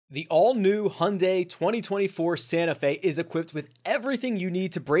The all-new Hyundai 2024 Santa Fe is equipped with everything you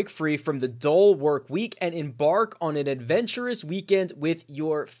need to break free from the dull work week and embark on an adventurous weekend with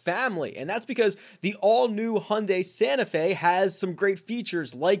your family. And that's because the all-new Hyundai Santa Fe has some great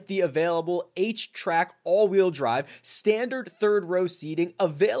features like the available H-Track all-wheel drive, standard third-row seating,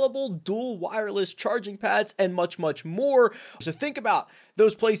 available dual wireless charging pads, and much, much more. So think about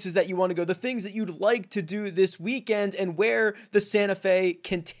those places that you want to go, the things that you'd like to do this weekend, and where the Santa Fe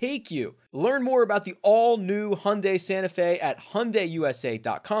can take you. Learn more about the all-new Hyundai Santa Fe at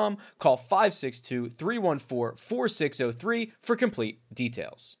HyundaiUSA.com. Call 562-314-4603 for complete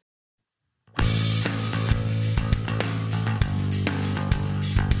details.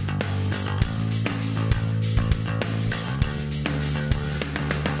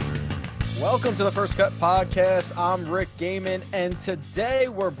 Welcome to the First Cut Podcast. I'm Rick Gaiman, and today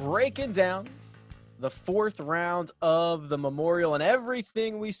we're breaking down the fourth round of the Memorial and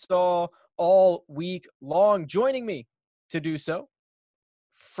everything we saw all week long. Joining me to do so,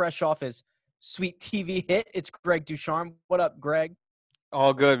 fresh off his sweet TV hit, it's Greg Ducharme. What up, Greg?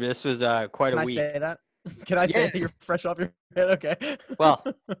 All good. This was quite a week. Can I say that? Can I say that you're fresh off your head? Okay. Well,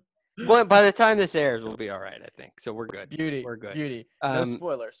 by the time this airs, we'll be all right, I think. So we're good. We're good. Beauty. No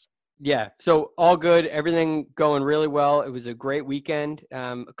spoilers. Yeah. So all good. Everything going really well. It was a great weekend.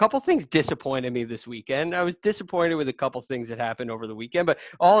 A couple things disappointed me this weekend. I was disappointed with a couple things that happened over the weekend, but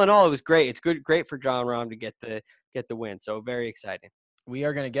all in all, it was great. It's great for Jon Rahm to get the win. So very exciting. We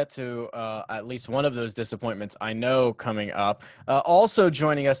are going to get to at least one of those disappointments, I know, coming up. Also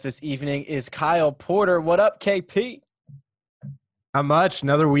joining us this evening is Kyle Porter. What up, KP? Not much.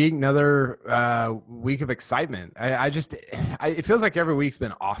 Another week, another week of excitement. It feels like every week's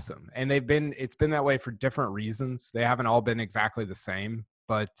been awesome, and it's been that way for different reasons. They haven't all been exactly the same,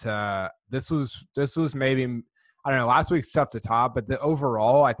 but this was maybe, I don't know. Last week's tough to top, but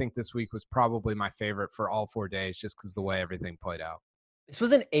overall, I think this week was probably my favorite for all 4 days, just because the way everything played out. This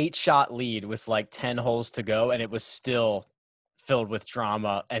was an 8-shot lead with like 10 holes to go, and it was still filled with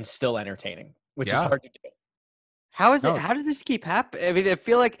drama and still entertaining, which is hard to do. How is it? How does this keep happening? I mean, I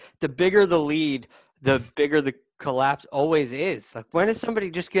feel like the bigger the lead, the bigger the collapse always is. Like, when is somebody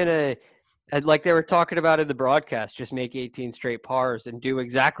just gonna, like they were talking about in the broadcast, just make 18 straight pars and do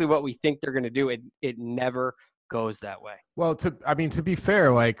exactly what we think they're gonna do? It never goes that way. Well, to be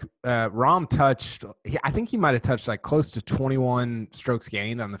fair, like Rahm touched, I think he might have touched like close to 21 strokes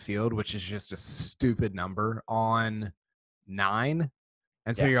gained on the field, which is just a stupid number on 9.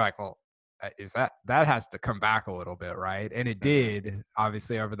 And so you're like, well, is that has to come back a little bit, right? And it did,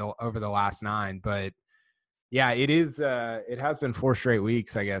 obviously, over the last 9. But yeah, it has been 4 straight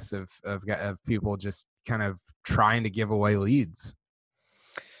weeks, I guess, of people just kind of trying to give away leads.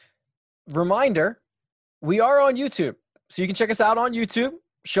 Reminder, we are on YouTube, so you can check us out on YouTube.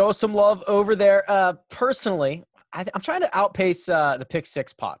 Show us some love over there. Personally, I'm trying to outpace the Pick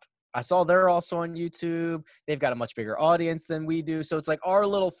 6 pod. I saw they're also on YouTube. They've got a much bigger audience than we do. So it's like our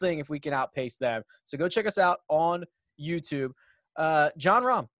little thing if we can outpace them. So go check us out on YouTube. Jon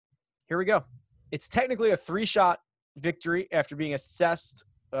Rahm, here we go. It's technically a 3-shot victory after being assessed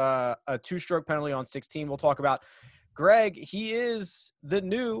a 2-stroke penalty on 16. We'll talk about Greg. He is the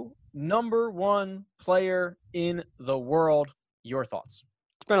new number 1 player in the world. Your thoughts?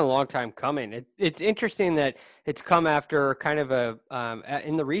 It's been a long time coming. It's interesting that it's come after kind of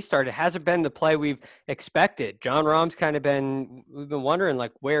in the restart. It hasn't been the play we've expected. Jon Rahm's we've been wondering,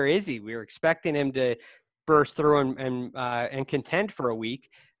 like, where is he? We were expecting him to burst through and contend for a week.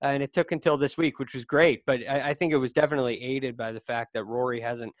 And it took until this week, which was great. But I think it was definitely aided by the fact that Rory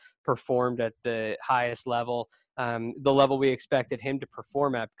hasn't performed at the highest level, the level we expected him to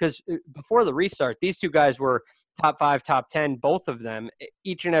perform at. Because before the restart, these two guys were top 5, top 10, both of them,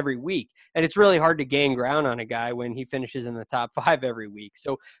 each and every week. And it's really hard to gain ground on a guy when he finishes in the top 5 every week.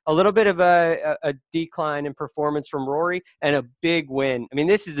 So a little bit of a decline in performance from Rory and a big win. I mean,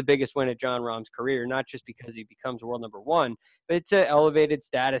 this is the biggest win of Jon Rahm's career, not just because he becomes world number 1, but it's an elevated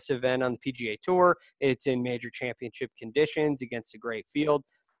status event on the PGA Tour. It's in major championship conditions against a great field.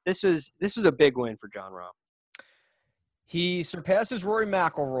 This was a big win for Jon Rahm. He surpasses Rory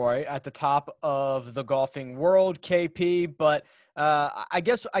McIlroy at the top of the golfing world, KP. But I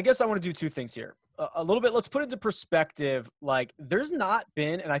guess I want to do 2 things here. A little bit, let's put into perspective. Like, there's not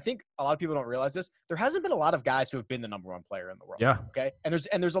been, and I think a lot of people don't realize this, there hasn't been a lot of guys who have been the number 1 player in the world. Yeah. Okay. And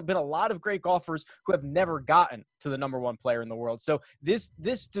there's been a lot of great golfers who have never gotten to the number 1 player in the world. So this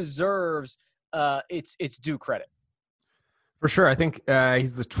deserves its due credit. For sure. I think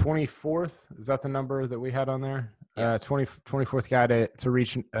he's the 24th. Is that the number that we had on there? Yes. 24th guy to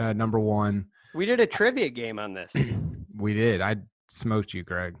reach number 1. We did a trivia game on this. We did. smoked you,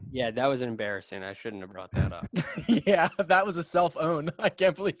 Greg. Yeah, that was embarrassing. I shouldn't have brought that up. Yeah, that was a self-own. I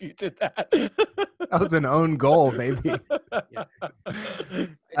can't believe you did that. That was an own goal, baby. Yeah.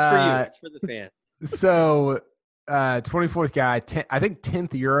 It's for you. It's for the fans. So 24th guy, I think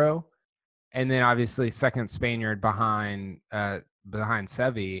 10th Euro, and then obviously second Spaniard behind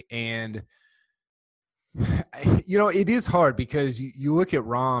Seve. And it is hard because you look at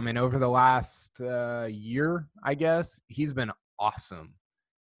Rahm, and over the last year, I guess, he's been awesome.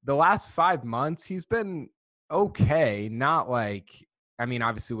 The last 5 months, he's been okay. Not like, I mean,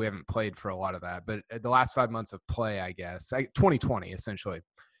 obviously we haven't played for a lot of that, but the last 5 months of play, I guess, 2020 essentially,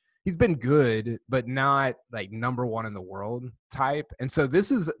 he's been good, but not like number one in the world type. And so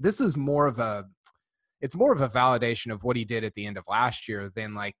this is more of a validation of what he did at the end of last year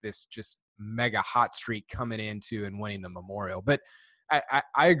than like this just mega hot streak coming into and winning the Memorial. But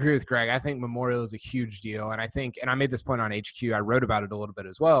I agree with Greg. I think Memorial is a huge deal. And I made this point on HQ. I wrote about it a little bit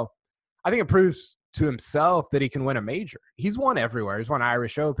as well. I think it proves to himself that he can win a major. He's won everywhere. He's won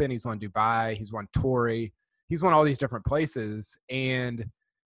Irish Open. He's won Dubai. He's won Torrey. He's won all these different places.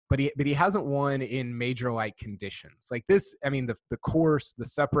 But he hasn't won in major-like conditions. Like this, I mean, the course, the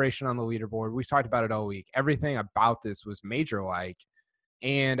separation on the leaderboard, we've talked about it all week. Everything about this was major-like.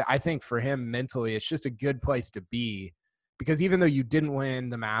 And I think for him mentally, it's just a good place to be, because even though you didn't win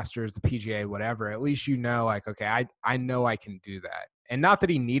the Masters, the PGA, whatever, at least like, okay, I know I can do that. And not that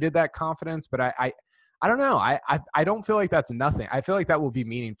he needed that confidence, but I don't know. I don't feel like that's nothing. I feel like that will be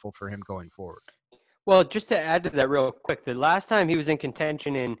meaningful for him going forward. Well, just to add to that real quick, the last time he was in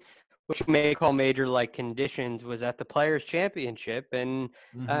contention in what you may call major-like conditions was at the Players' Championship, and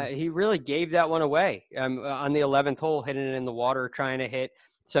he really gave that one away on the 11th hole, hitting it in the water, trying to hit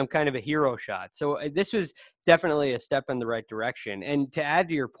some kind of a hero shot. So this was definitely a step in the right direction. And to add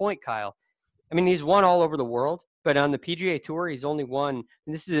to your point, Kyle, I mean, he's won all over the world, but on the PGA Tour, he's only won,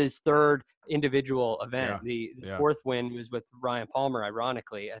 and this is his third individual event. The fourth win was with Ryan Palmer,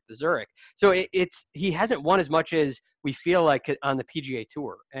 ironically, at the Zurich. So he hasn't won as much as we feel like on the PGA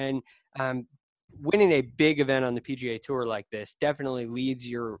Tour. And winning a big event on the PGA Tour like this definitely leads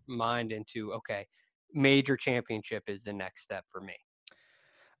your mind into, okay, major championship is the next step for me.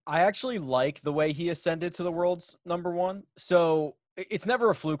 I actually like the way he ascended to the world's number one. So it's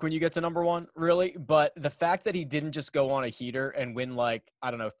never a fluke when you get to number one, really. But the fact that he didn't just go on a heater and win, like,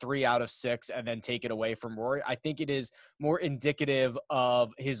 I don't know, 3 out of 6 and then take it away from Rory, I think it is more indicative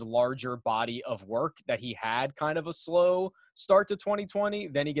of his larger body of work, that he had kind of a slow start to 2020.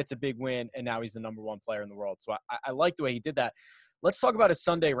 Then he gets a big win, and now he's the number one player in the world. So I like the way he did that. Let's talk about his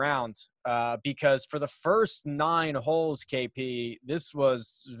Sunday round, because for the first 9 holes, KP, this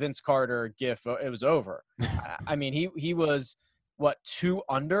was Vince Carter gif. It was over. I mean, he was, 2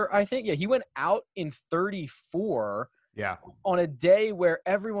 under, I think? Yeah, he went out in 34 on a day where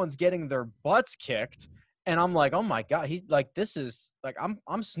everyone's getting their butts kicked. And I'm like, oh, my God. He's like, this is like,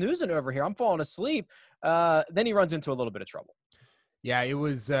 I'm snoozing over here. I'm falling asleep. Then he runs into a little bit of trouble. Yeah, it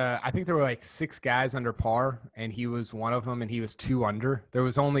was I think there were like 6 guys under par, and he was one of them, and he was 2 under. There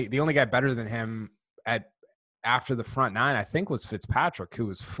was the only guy better than him after the front 9, I think, was Fitzpatrick, who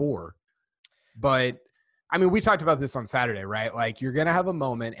was 4. But I mean, we talked about this on Saturday, right? Like, you're going to have a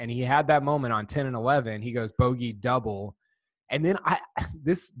moment, and he had that moment on 10 and 11. He goes bogey double. And then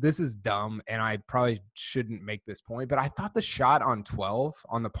this is dumb, and I probably shouldn't make this point, but I thought the shot on 12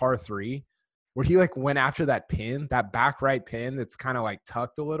 on the par 3, where he like went after that pin, that back right pin that's kind of like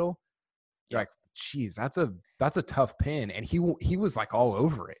tucked a little. You're like, geez, that's a tough pin. And he was like all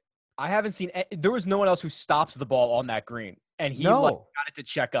over it. I haven't seen – there was no one else who stops the ball on that green. And he got it to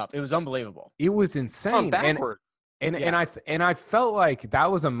check up. It was unbelievable. It was insane. Backwards. And I felt like that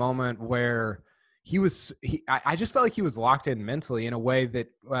was a moment where I just felt like he was locked in mentally in a way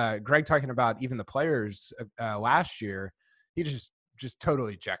that Greg talking about even the players last year, he just total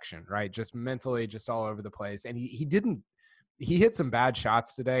ejection, right? Just mentally, just all over the place. And he hit some bad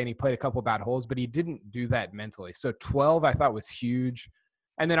shots today, and he played a couple bad holes, but he didn't do that mentally. So 12 I thought was huge.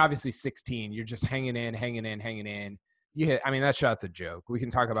 And then obviously 16, you're just hanging in. You hit, I mean, that shot's a joke. We can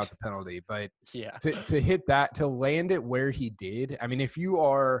talk about the penalty, but to hit that, to land it where he did, I mean, if you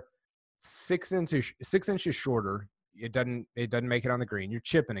are 6 inches shorter, it doesn't make it on the green. You're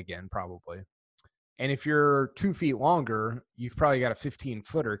chipping again, probably. And if you're 2 feet longer, you've probably got a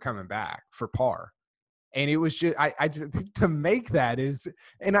 15-footer coming back for par. And it was just, I just, to make that is,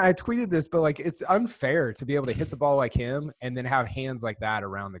 and I tweeted this, but like, it's unfair to be able to hit the ball like him and then have hands like that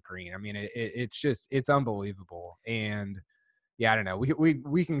around the green. I mean, it's unbelievable. And yeah, I don't know.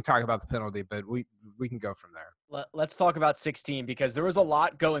 We can talk about the penalty, but we can go from there. Let's talk about 16 because there was a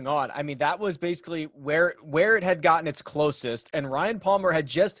lot going on. I mean, that was basically where it had gotten its closest, and Ryan Palmer had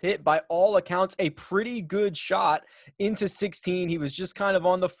just hit, by all accounts, a pretty good shot into 16. He was just kind of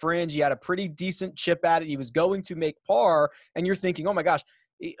on the fringe. He had a pretty decent chip at it. He was going to make par, and you're thinking, oh my gosh,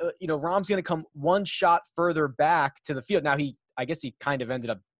 Rahm's going to come one shot further back to the field. Now I guess he kind of ended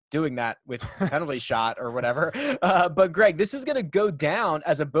up doing that with penalty shot or whatever. But Greg, this is going to go down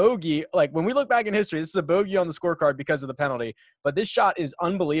as a bogey. Like when we look back in history, this is a bogey on the scorecard because of the penalty, but this shot is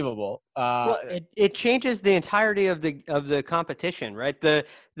unbelievable. Well, it changes the entirety of the competition, right?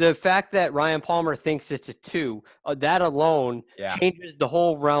 The fact that Ryan Palmer thinks it's a 2, that alone changes the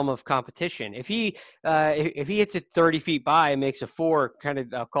whole realm of competition. If he hits it 30 feet by and makes a 4, kind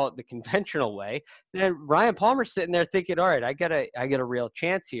of, I'll call it the conventional way, then Ryan Palmer's sitting there thinking, all right, I got a real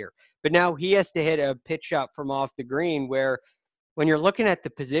chance here. But now he has to hit a pitch shot from off the green where, when you're looking at the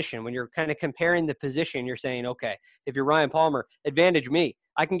position, when you're kind of comparing the position, you're saying, okay, if you're Ryan Palmer, advantage me.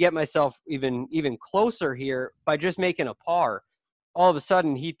 I can get myself even closer here by just making a par. All of a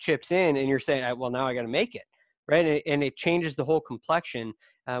sudden, he chips in, and you're saying, well, now I got to make it, right? And it changes the whole complexion.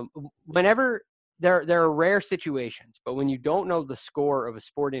 Whenever there are rare situations, but when you don't know the score of a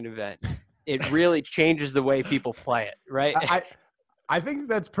sporting event, it really changes the way people play it, right? I think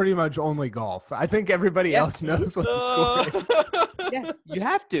that's pretty much only golf. I think everybody else knows what the score is. Yeah, you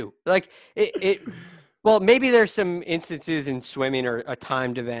have to. Like it well, maybe there's some instances in swimming or a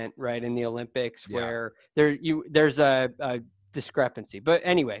timed event, right, in the Olympics where there's a discrepancy. But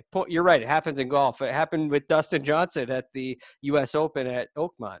anyway, you're right. It happens in golf. It happened with Dustin Johnson at the U.S. Open at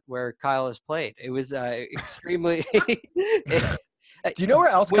Oakmont, where Kyle has played. It was extremely. Do you know where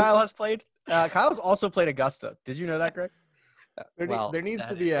else Kyle has played? Kyle's also played Augusta. Did you know that, Greg? There needs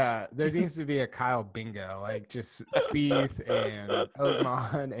to be a Kyle bingo, like just Spieth and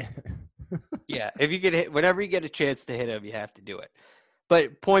Oakmont. Yeah, if you get hit, whenever you get a chance to hit him, you have to do it.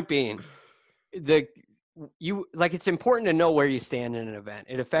 But point being, it's important to know where you stand in an event.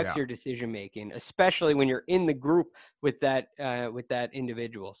 It affects your decision making, especially when you're in the group with that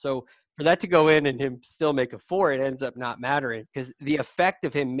individual. So for that to go in and him still make a 4, it ends up not mattering because the effect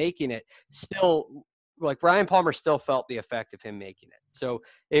of him making it still. Like Ryan Palmer still felt the effect of him making it. So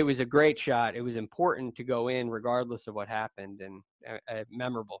it was a great shot. It was important to go in regardless of what happened, and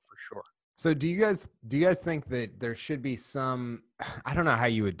memorable for sure. So do you guys think that there should be some, I don't know how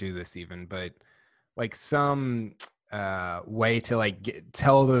you would do this even, but like some way to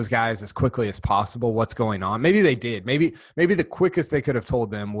tell those guys as quickly as possible what's going on? Maybe they did. Maybe the quickest they could have told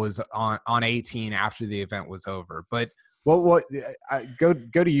them was on 18 after the event was over. But what go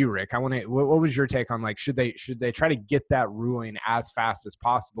to you, Rick. I want to. What was your take on should they try to get that ruling as fast as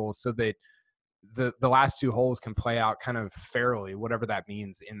possible so that the last 2 holes can play out kind of fairly, whatever that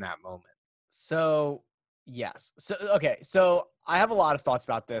means in that moment? So yes. So I have a lot of thoughts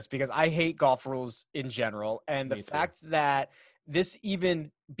about this because I hate golf rules in general, and the fact that this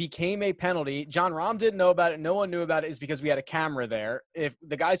even became a penalty, John Rahm didn't know about it. No one knew about it, is because we had a camera there. If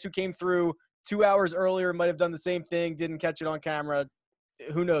the guys who came through 2 hours earlier might have done the same thing, didn't catch it on camera.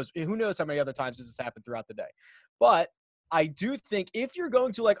 Who knows? Who knows how many other times this has happened throughout the day? But I do think if you're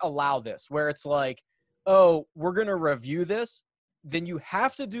going to allow this, where it's oh, we're going to review this, then you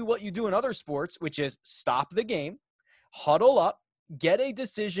have to do what you do in other sports, which is stop the game, huddle up, get a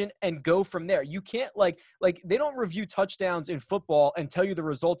decision, and go from there. You can't they don't review touchdowns in football and tell you the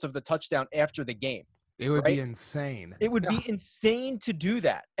results of the touchdown after the game. It would be insane. It would be insane to do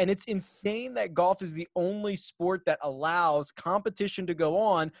that. And it's insane that golf is the only sport that allows competition to go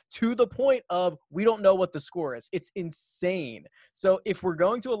on to the point of we don't know what the score is. It's insane. So if we're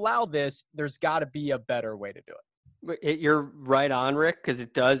going to allow this, there's got to be a better way to do it. You're right on, Rick, because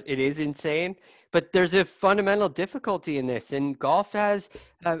it is insane. But there's a fundamental difficulty in this, and golf has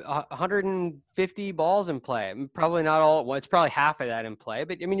 150 balls in play. Probably not all. Well, it's probably half of that in play.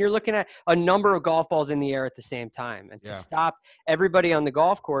 But I mean, you're looking at a number of golf balls in the air at the same time, and to stop everybody on the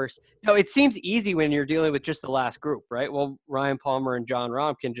golf course. It seems easy when you're dealing with just the last group, right? Well, Ryan Palmer and John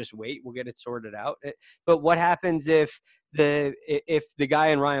Rahm can just wait. We'll get it sorted out. But what happens if the guy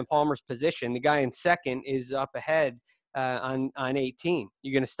in Ryan Palmer's position, the guy in second, is up ahead on 18?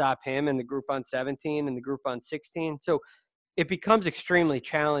 You're going to stop him and the group on 17 and the group on 16. So it becomes extremely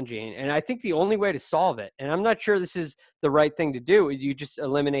challenging. And I think the only way to solve it, and I'm not sure this is the right thing to do, is you just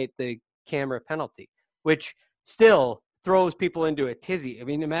eliminate the camera penalty, which still throws people into a tizzy. I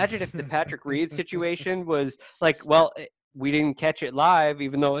mean, imagine if the Patrick Reed situation was we didn't catch it live,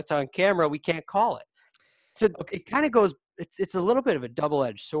 even though it's on camera, we can't call it. So it kind of goes, it's a little bit of a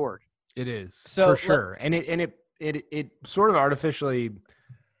double-edged sword. It is, for sure. And it sort of artificially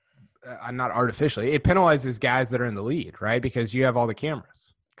not artificially, it penalizes guys that are in the lead, right? Because you have all the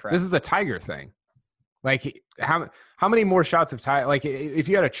cameras. Correct. This is the Tiger thing. Like how many more shots of Tiger? Like if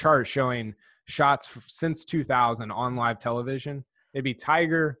you had a chart showing shots since 2000 on live television, it'd be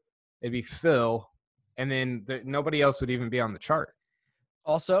Tiger, it'd be Phil, and then nobody else would even be on the chart.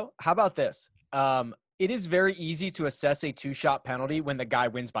 Also, how about this? It is very easy to assess a 2-shot penalty when the guy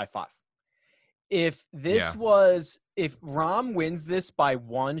wins by 5. If Rahm wins this by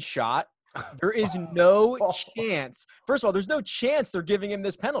 1 shot, there is no chance. First of all, there's no chance they're giving him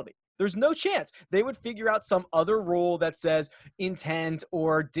this penalty. There's no chance. They would figure out some other rule that says intent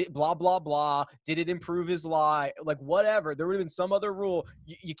or blah, blah, blah. Did it improve his lie? Like whatever. There would have been some other rule.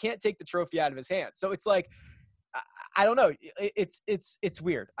 You can't take the trophy out of his hand. So it's like, I don't know. It's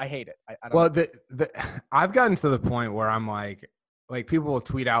weird. I hate it. I don't know. I've gotten to the point where I'm like people will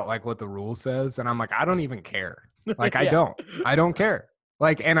tweet out like what the rule says. And I'm like, I don't even care. Like, Yeah. I don't care.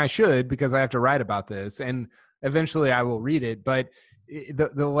 Like, and I should, because I have to write about this and eventually I will read it. But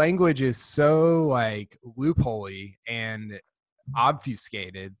the language is so like loopholey and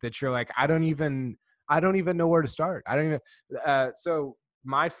obfuscated that you're like, I don't even know where to start. I don't even, so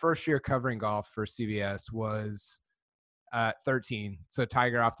my first year covering golf for CBS was 13. So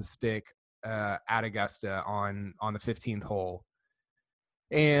Tiger off the stick at Augusta on the 15th hole.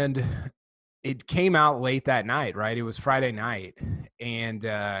 And it came out late that night, right? It was Friday night. And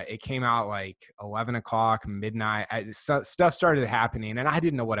it came out like 11 o'clock, midnight. Stuff started happening and I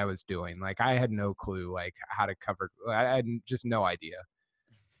didn't know what I was doing. Like I had no clue like how to cover. I had just no idea.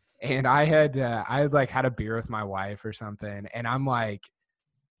 And I had like had a beer with my wife or something. And I'm like,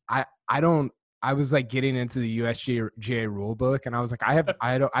 I was like getting into the USGA rule book and I was like, I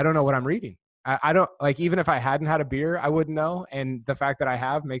don't know what I'm reading. I don't like, even if I hadn't had a beer, I wouldn't know. And the fact that I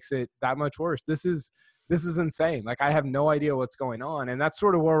have makes it that much worse. This is insane. Like I have no idea what's going on. And that's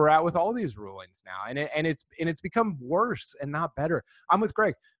sort of where we're at with all these rulings now. And it's become worse and not better. I'm with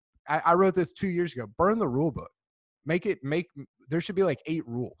Greg. I wrote this 2 years ago, burn the rule book, there should be like 8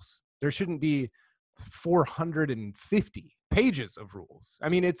 rules. There shouldn't be 450 pages of rules. I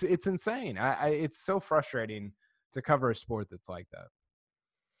mean, it's insane. It's so frustrating to cover a sport that's like that.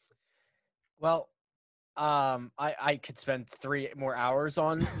 Well, I could spend 3 more hours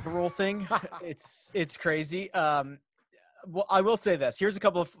on the rule thing. It's crazy. Well, I will say this. Here's a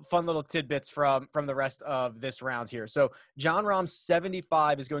couple of fun little tidbits from the rest of this round here. So John Rahm's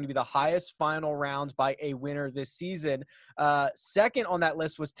 75 is going to be the highest final round by a winner this season. Second on that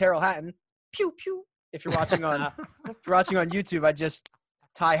list was Terrell Hatton. Pew pew. If you're watching on YouTube, I just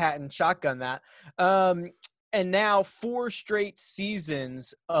Ty Hatton shotgun that. And now 4 straight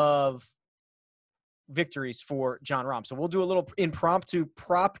seasons of victories for John Rahm. So we'll do a little impromptu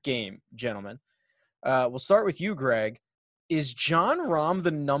prop game, gentlemen. We'll start with you, Greg. Is John Rahm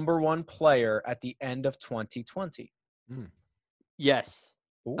the number 1 player at the end of 2020? Yes.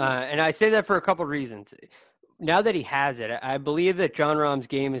 And I say that for a couple of reasons. Now that he has it, I believe that John Rahm's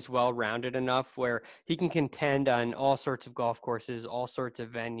game is well-rounded enough where he can contend on all sorts of golf courses, all sorts of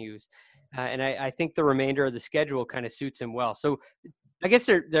venues. And I think the remainder of the schedule kind of suits him well. So I guess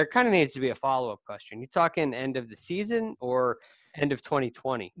there kind of needs to be a follow-up question. You talking end of the season or end of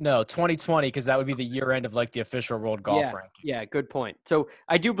 2020? No, 2020, because that would be the year end of like the official World Golf Rankings. Yeah, good point. So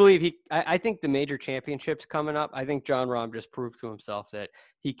I do believe I think the major championships coming up, I think John Rahm just proved to himself that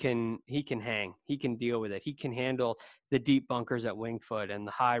he can hang, he can deal with it. He can handle the deep bunkers at Winged Foot and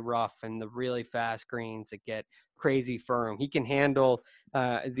the high rough and the really fast greens that get crazy firm. He can handle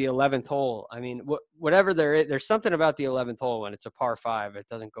the 11th hole. I mean, whatever there's something about the 11th hole when it's a par 5, it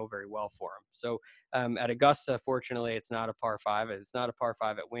doesn't go very well for him. So at Augusta, fortunately, it's not a par 5. It's not a par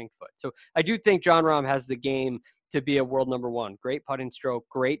 5 at Winged Foot. So I do think John Rahm has the game to be a world number 1. Great putting stroke,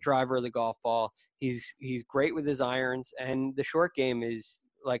 great driver of the golf ball. He's great with his irons, and the short game is,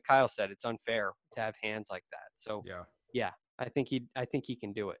 like Kyle said, it's unfair to have hands like that. So yeah, I think he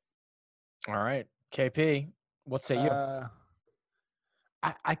can do it. All right, KP, what say you?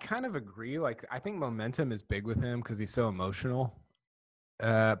 I kind of agree. Like, I think momentum is big with him because he's so emotional.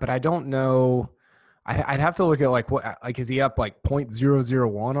 But I don't know. I'd have to look at like what, like, is he up like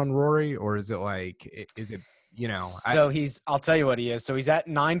 0.001 on Rory, or is it like, is it, you know? So I'll tell you what he is. So he's at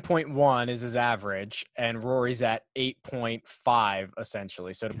 9.1 is his average, and Rory's at 8.5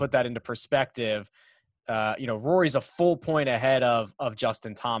 essentially. So to put that into perspective, Rory's a full point ahead of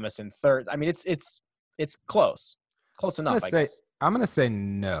Justin Thomas in third. I mean, it's close enough, I guess. I'm going to say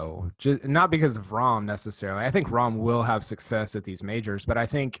no, just not because of Rahm necessarily. I think Rahm will have success at these majors, but I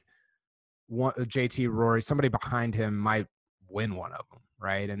think JT, Rory, somebody behind him might win one of them,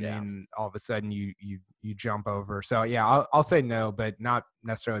 right? And then all of a sudden you you jump over. So yeah, I'll say no, but not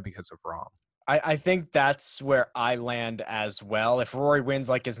necessarily because of Rahm. I think that's where I land as well. If Rory wins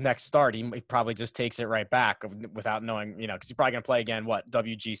like his next start, he probably just takes it right back without knowing, because he's probably going to play again,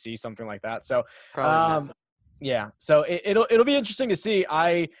 WGC, something like that. So, Probably not. yeah. So it'll be interesting to see.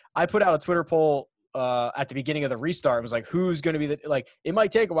 I put out a Twitter poll at the beginning of the restart. It was like, who's going to be it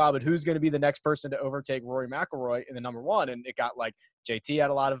might take a while, but who's going to be the next person to overtake Rory McIlroy in the number one? And it got like JT had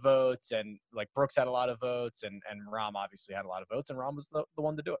a lot of votes, and like Brooks had a lot of votes, and Rahm obviously had a lot of votes, and Rahm was the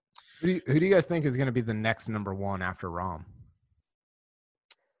one to do it. Who do you guys think is going to be the next number one after Rahm?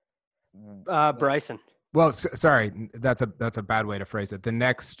 Bryson. Well, sorry, that's a bad way to phrase it. The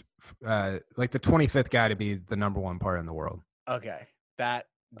next, like the 25th guy to be the number one player in the world. Okay, that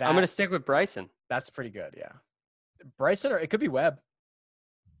I'm going to stick with Bryson. That's pretty good, yeah. Bryson, or it could be Webb.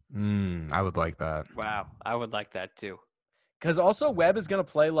 I would like that. Wow, I would like that too. Because also Webb is going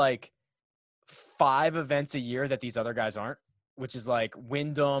to play like 5 events a year that these other guys aren't, which is like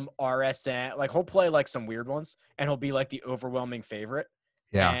Wyndham, RSN. Like he'll play like some weird ones, and he'll be like the overwhelming favorite.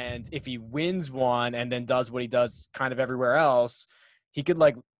 Yeah. And if he wins one and then does what he does kind of everywhere else, he could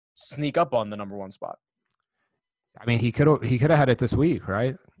like sneak up on the number one spot. I mean, he could have had it this week,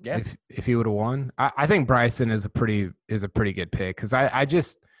 right? Yeah. If he would have won, I think Bryson is a pretty good pick, because I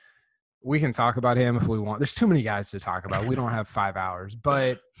just, we can talk about him if we want. There's too many guys to talk about. We don't have 5 hours,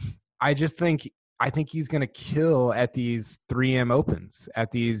 but I think he's going to kill at these 3M Opens,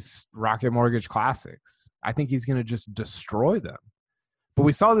 at these Rocket Mortgage Classics. I think he's going to just destroy them. But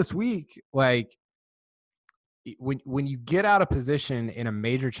we saw this week, like, when you get out of position in a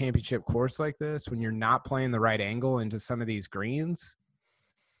major championship course like this, when you're not playing the right angle into some of these greens,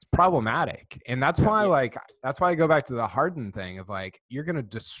 it's problematic. And that's why, that's why I go back to the Harden thing of like, you're going to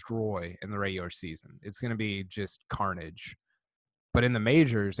destroy in the regular season. It's going to be just carnage. But in the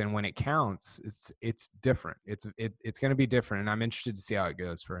majors and when it counts, it's different. It's going to be different. And I'm interested to see how it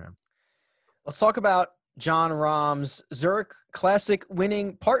goes for him. Let's talk about Jon Rahm's Zurich Classic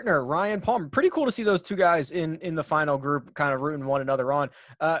winning partner, Ryan Palmer. Pretty cool to see those two guys in the final group kind of rooting one another on.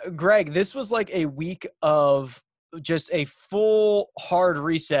 Greg, this was like a week of just a full hard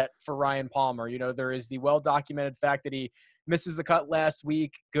reset for Ryan Palmer. There is the well-documented fact that he misses the cut last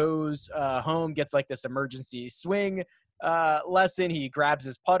week, goes home, gets like this emergency swing lesson. He grabs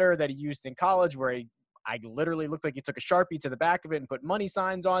his putter that he used in college where I literally looked like he took a Sharpie to the back of it and put money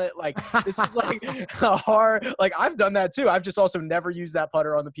signs on it. Like, this is like a hard, like I've done that too. I've just also never used that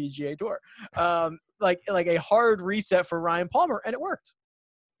putter on the PGA Tour. Like a hard reset for Ryan Palmer, and it worked.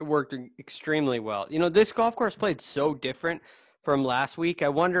 It worked extremely well. This golf course played so different from last week. I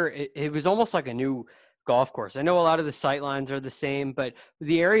wonder, it was almost like a new golf course. I know a lot of the sight lines are the same, but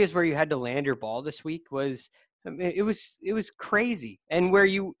the areas where you had to land your ball this week it was crazy. And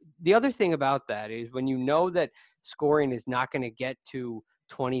the other thing about that is when you know that scoring is not going to get to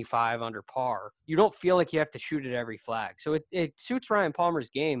 25 under par, you don't feel like you have to shoot at every flag. So it suits Ryan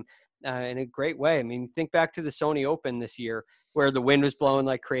Palmer's game in a great way. I mean, think back to the Sony Open this year where the wind was blowing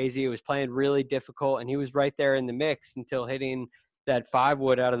like crazy. It was playing really difficult, and he was right there in the mix until hitting that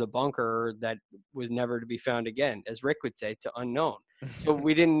 5-wood out of the bunker that was never to be found again, as Rick would say, to unknown. So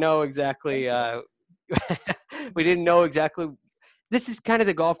we didn't know exactly this is kind of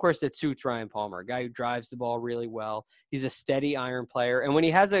the golf course that suits Ryan Palmer, a guy who drives the ball really well. He's a steady iron player. And when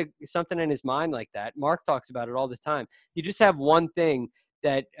he has something in his mind like that, Mark talks about it all the time. You just have one thing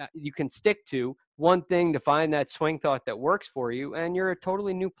that you can stick to, one thing to find that swing thought that works for you, and you're a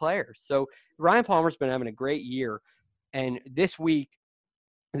totally new player. So Ryan Palmer's been having a great year. And this week,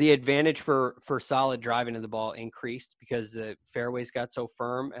 the advantage for solid driving of the ball increased because the fairways got so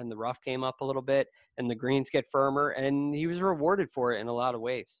firm and the rough came up a little bit and the greens get firmer, and he was rewarded for it in a lot of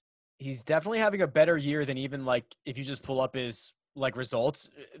ways. He's definitely having a better year than even like if you just pull up his like results,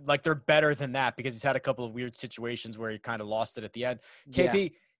 like they're better than that because he's had a couple of weird situations where he kind of lost it at the end.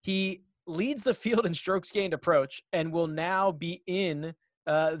 KP, he leads the field in strokes gained approach and will now be in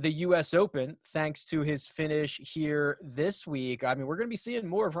the U.S. Open thanks to his finish here this week. I mean, we're going to be seeing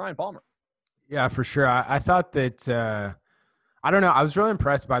more of Ryan Palmer. Yeah, for sure. I thought that I don't know. I was really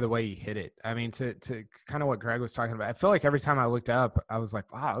impressed by the way he hit it. I mean, to kind of what Greg was talking about, I feel like every time I looked up, I was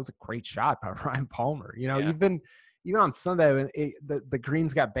like, wow, that was a great shot by Ryan Palmer. Even on Sunday, when the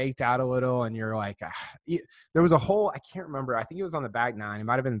greens got baked out a little and you're like, there was a hole, I can't remember. I think it was on the back nine. It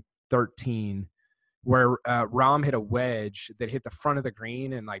might have been 13 where Rahm hit a wedge that hit the front of the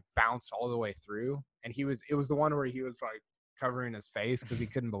green and like bounced all the way through. And it was the one where he was like covering his face because he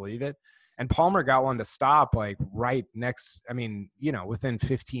couldn't believe it. And Palmer got one to stop like right next, within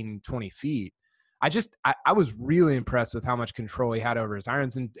 15, 20 feet. I was really impressed with how much control he had over his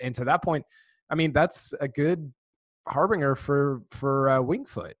irons. And to that point, I mean, that's a good harbinger for Winged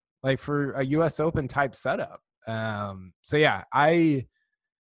Foot, like for a U.S. Open type setup. So yeah, I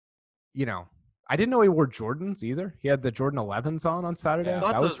didn't know he wore Jordans either. He had the Jordan 11s on Saturday. I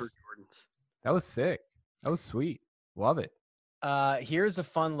thought those were Jordans. That was sick. That was sweet. Love it. Here's a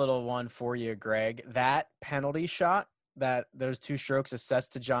fun little one for you, Greg. That penalty shot, that those 2 strokes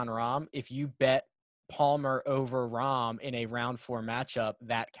assessed to Jon Rahm, if you bet Palmer over Rahm in a round 4 matchup,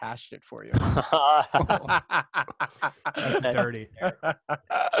 that cashed it for you. That's dirty.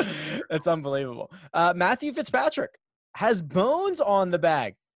 That's unbelievable. Matthew Fitzpatrick has bones on the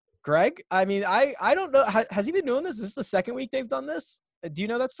bag. Greg, I mean, I don't know. Has he been doing this? Is this the second week they've done this? Do you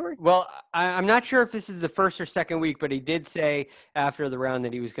know that story? Well, I'm not sure if this is the first or second week, but he did say after the round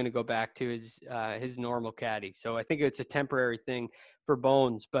that he was going to go back to his normal caddy. So I think it's a temporary thing for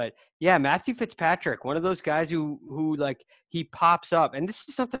Bones. But yeah, Matthew Fitzpatrick, one of those guys who like he pops up, and this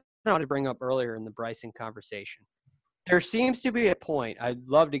is something I wanted to bring up earlier in the Bryson conversation. There seems to be a point. I'd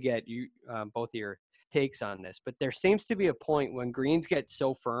love to get you both of your takes on this, but there seems to be a point when greens get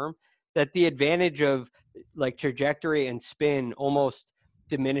so firm that the advantage of like trajectory and spin almost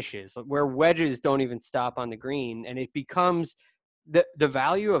diminishes, where wedges don't even stop on the green, and it becomes the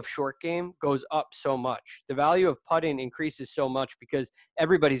value of short game goes up so much. The value of putting increases so much because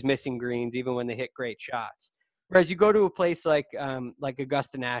everybody's missing greens even when they hit great shots. Whereas you go to a place like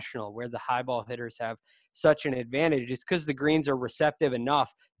Augusta National, where the high ball hitters have such an advantage, it's because the greens are receptive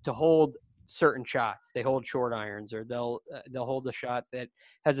enough to hold certain shots. They hold short irons, or they'll hold a shot that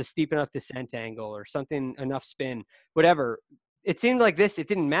has a steep enough descent angle or something, enough spin, whatever. It seemed like this, it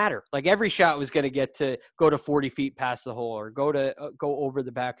didn't matter. Like every shot was going to go to 40 feet past the hole or go over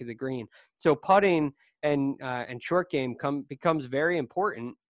the back of the green. So putting and short game becomes very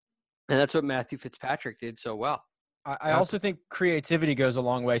important. And that's what Matthew Fitzpatrick did so well. I also think creativity goes a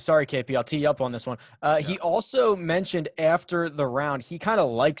long way. Sorry, KP, I'll tee you up on this one. He also mentioned after the round, he kind of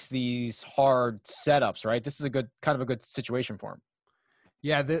likes these hard setups, right? This is a good situation for him.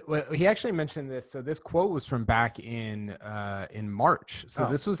 Yeah, he actually mentioned this. So this quote was from back in March. So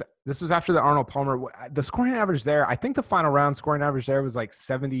this was after the Arnold Palmer. The scoring average there, I think the final round scoring average there was like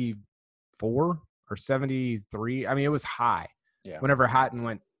 74 or 73. I mean, it was high. Yeah. Whenever Hatton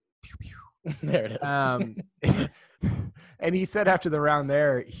went pew pew. There it is. And he said after the round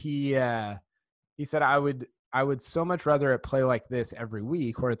there, he said, I would so much rather it play like this every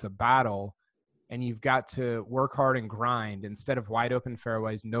week, where it's a battle and you've got to work hard and grind instead of wide open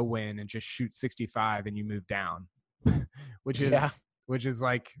fairways, no win, and just shoot 65 and you move down, which is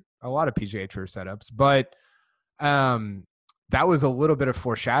like a lot of PGA Tour setups. But that was a little bit of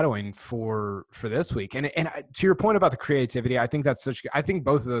foreshadowing for this week. And to your point about the creativity, I think I think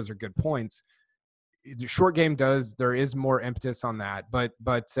both of those are good points. The short game there is more impetus on that, but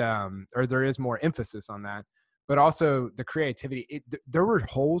or there is more emphasis on that, but also the creativity. There were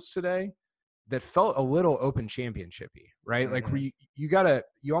holes today that felt a little Open Championshipy, right? Mm-hmm. Like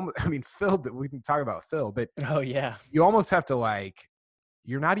Phil, we can talk about Phil, but you almost have to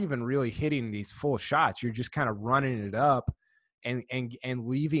you're not even really hitting these full shots. You're just kind of running it up and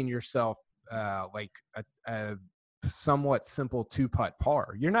leaving yourself like a somewhat simple 2-putt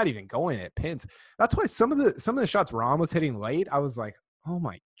par. You're not even going at pins. That's why some of the shots Rahm was hitting late, I was like, oh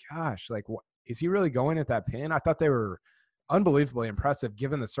my gosh, like what, is he really going at that pin? I thought they were unbelievably impressive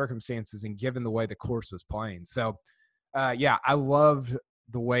given the circumstances and given the way the course was playing. So I loved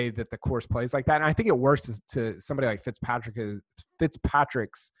the way that the course plays like that. And I think it works to somebody like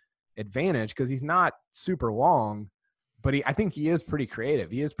Fitzpatrick's advantage, because he's not super long, but I think he is pretty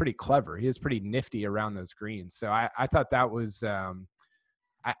creative. He is pretty clever. He is pretty nifty around those greens. So I thought that was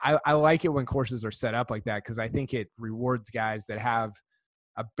I like it when courses are set up like that, because I think it rewards guys that have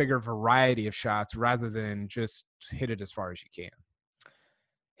a bigger variety of shots rather than just hit it as far as you can.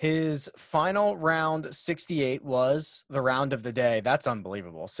 His final round 68 was the round of the day. That's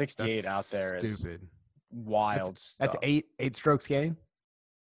unbelievable. 68 that's out there stupid. Is wild. That's 8 strokes gained.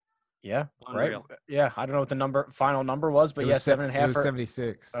 Yeah. Unreal. Right. Yeah. I don't know what the final number was, but 7.5. It was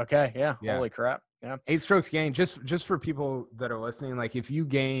 76. Okay. Yeah. Holy crap. Yeah. 8 strokes gained. Just for people that are listening, like if you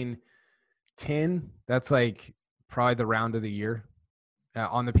gain 10, that's like probably the round of the year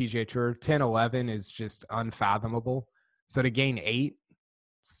on the PGA Tour. 10, 11 is just unfathomable. So to gain 8,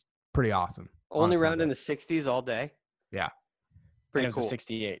 it's pretty awesome. Only round in the 60s all day. Yeah. Pretty cool.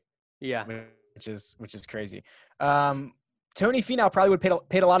 68. Yeah. Which is crazy. Tony Finau probably would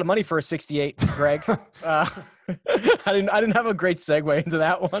paid a lot of money for a 68, Greg. I didn't have a great segue into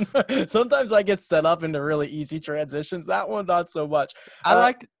that one. Sometimes I get set up into really easy transitions. That one, not so much. I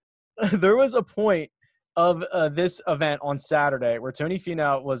liked it. There was a point of this event on Saturday, where Tony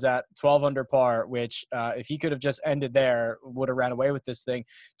Finau was at 12 under par, which if he could have just ended there, would have ran away with this thing.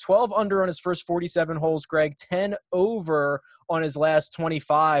 12 under on his first 47 holes, Greg. 10 over on his last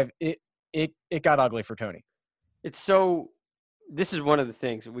 25. It got ugly for Tony. This is one of the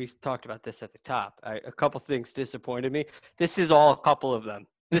things we talked about this at the top. A couple things disappointed me. This is all a couple of them.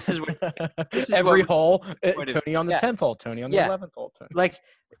 This is what every hole. Tony on the 10th hole, Tony on the 11th hole. Tony. Like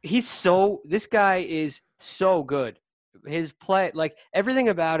this guy is so good. His play, like everything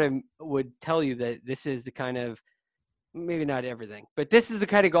about him would tell you that this is the kind of, maybe not everything, but this is the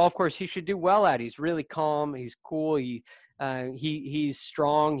kind of golf course he should do well at. He's really calm. He's cool. He's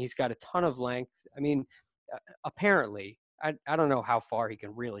strong. He's got a ton of length. I mean, apparently, I don't know how far he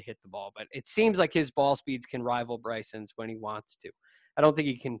can really hit the ball, but it seems like his ball speeds can rival Bryson's when he wants to. I don't think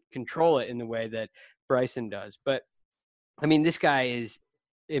he can control it in the way that Bryson does. But, I mean, this guy is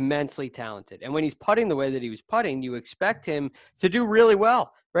immensely talented. And when he's putting the way that he was putting, you expect him to do really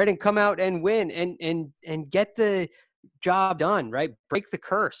well, right? And come out and win and get the job done, right? Break the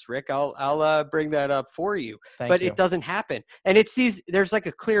curse, Rick. I'll bring that up for you. But it doesn't happen. And there's like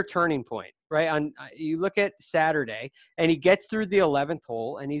a clear turning point, right? You look at Saturday and he gets through the 11th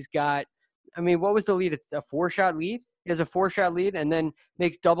hole and he's got, I mean, what was the lead? It's a 4-shot lead. He has a 4-shot lead and then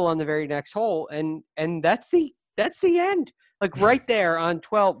makes double on the very next hole. And that's the end. Like right there on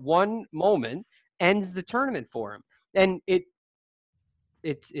 12, one moment ends the tournament for him. And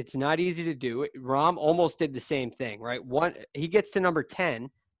it's not easy to do. Rahm almost did the same thing, right? He gets to number 10.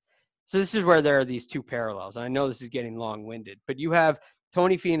 So this is where there are these two parallels. I know this is getting long-winded, but you have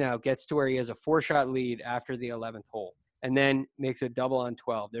Tony Finau gets to where he has a 4-shot lead after the 11th hole and then makes a double on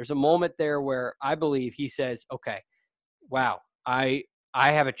 12. There's a moment there where I believe he says, okay, wow, I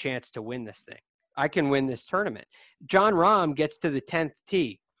have a chance to win this thing. I can win this tournament. Jon Rahm gets to the 10th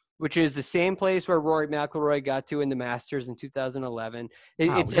tee, which is the same place where Rory McIlroy got to in the Masters in 2011.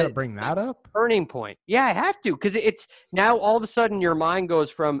 It's got to bring that up. Turning point. Yeah, I have to, because it's now all of a sudden your mind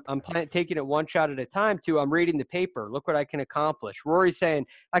goes from I'm taking it one shot at a time to I'm reading the paper. Look what I can accomplish. Rory's saying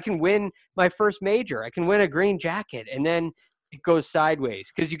I can win my first major. I can win a green jacket, and then it goes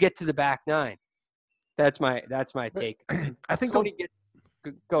sideways because you get to the back nine. That's my take. I think Tony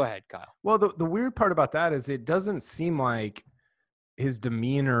go ahead, Kyle. Well, the weird part about that is it doesn't seem like his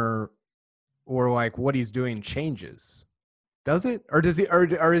demeanor or like what he's doing changes. Does it? Or does he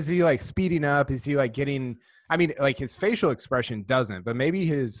or is he like speeding up? Is he like getting, I mean, like his facial expression doesn't, but maybe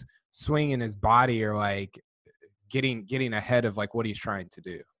his swing and his body are like getting ahead of like what he's trying to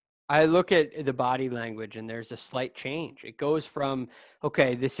do. I look at the body language and there's a slight change. It goes from,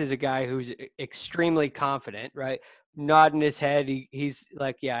 okay, this is a guy who's extremely confident, right? Nodding his head. He's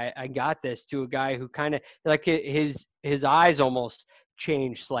like, yeah, I got this, to a guy who kind of like his eyes almost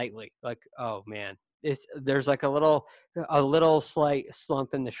change slightly. Like, oh man, there's like a little slight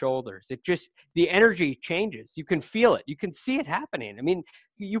slump in the shoulders. It just, the energy changes. You can feel it. You can see it happening. I mean,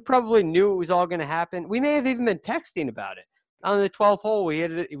 you probably knew it was all going to happen. We may have even been texting about it. On the 12th hole,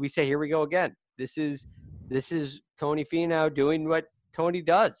 we say, here we go again. This is Tony Finau doing what Tony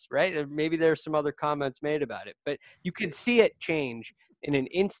does, right? Or maybe there's some other comments made about it, but you can see it change in an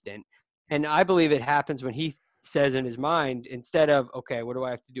instant. And I believe it happens when he says in his mind, instead of, okay, what do I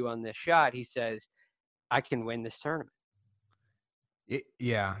have to do on this shot? He says, I can win this tournament.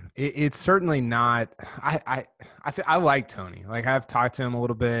 It's certainly not. I like Tony. Like, I've talked to him a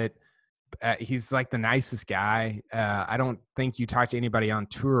little bit. He's like the nicest guy. I don't think you talk to anybody on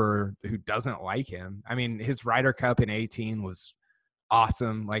tour who doesn't like him. I mean, his Ryder Cup in 18 was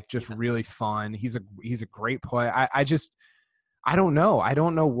awesome. Like, just really fun. He's a great player. I don't know. I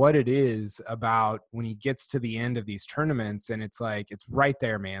don't know what it is about when he gets to the end of these tournaments and it's like, it's right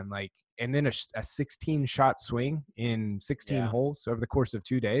there, man. Like, and then a 16 shot swing in 16 holes over the course of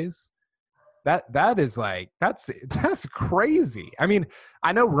 2 days. That is like, that's crazy. I mean,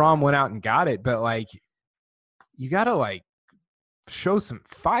 I know Rahm went out and got it, but like, you got to like show some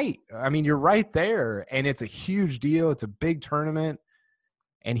fight. I mean, you're right there and it's a huge deal. It's a big tournament.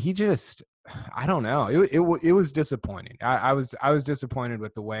 And he just, I don't know. It was disappointing. I was disappointed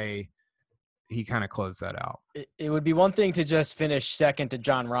with the way he kind of closed that out. It would be one thing to just finish second to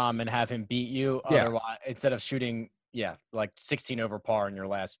Jon Rahm and have him beat you. Otherwise, instead of shooting, like 16 over par in your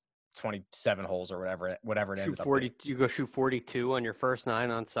last 27 holes or whatever it ended up being. You go shoot 42 on your first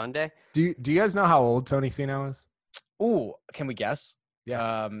 9 on Sunday. Do you guys know how old Tony Finau is? Ooh, can we guess?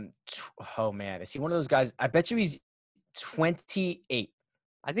 Yeah. Oh man, is he one of those guys? I bet you he's 28.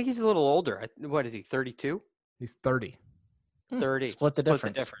 I think he's a little older. What is he, 32? He's 30. 30. Split the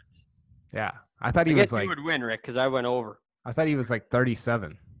difference. Yeah. I thought he was like, you would win, Rick, because I went over. I thought he was like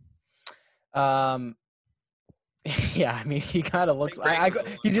 37. Yeah, I mean, he kind of looks.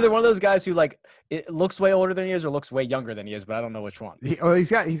 He's either one of those guys who like it looks way older than he is, or looks way younger than he is, but I don't know which one.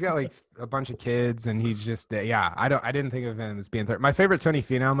 He's got like a bunch of kids, and he's just I didn't think of him as being third. My favorite Tony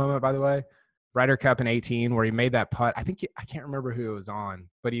Finau moment, by the way, Ryder Cup in 18, where he made that putt. I can't remember who it was on,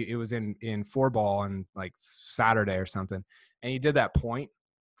 but it was in 4-ball on like Saturday or something, and he did that point,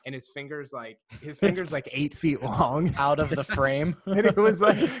 and his fingers like 8 feet long Out of the frame. and it was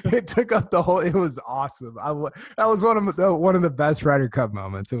like it took up the whole. It was awesome. That was one of the best Ryder Cup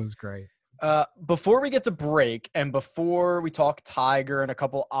moments. It was great. Before we get to break and before we talk Tiger and a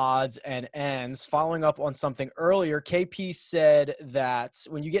couple odds and ends, following up on something earlier, KP said that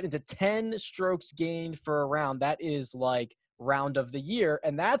when you get into 10 strokes gained for a round, that is like round of the year,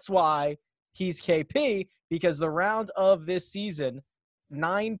 and that's why he's KP, because the round of this season,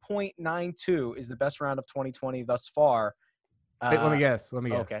 9.92 is the best round of 2020 thus far. Wait, let me guess.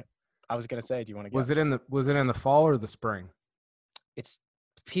 Okay. I was going to say, do you want to guess? Was it in the fall or the spring? It's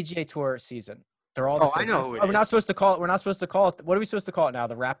PGA Tour season. They're all the same. I know. We're not supposed to call it. What are we supposed to call it now?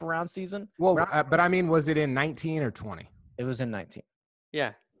 The wraparound season? Well, but I mean, was it in 19 or 20? It was in 19.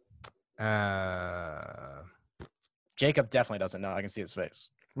 Yeah. Jacob definitely doesn't know. I can see his face.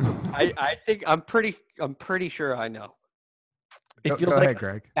 I think I'm pretty sure I know. It feels go like ahead,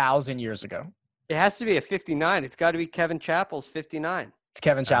 Greg. 1,000 years ago. It has to be a 59. It's got to be Kevin Chappell's 59. It's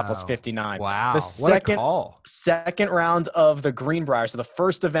Kevin Chappell's 59. Wow. The What a call. second round of the Greenbrier. So the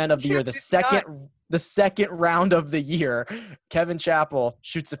first event of the year, the second round of the year, Kevin Chappell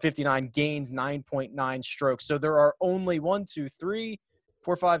shoots a 59, gains 9.9 strokes. So there are only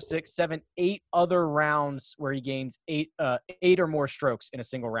 8 other rounds where he gains eight or more strokes in a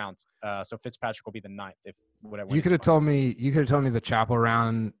single round. So Fitzpatrick will be the 9th if whatever. You could have told me the Chapel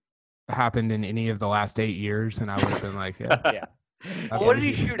round happened in any of the last 8 years, and I would have been like, yeah. Yeah. Well, what did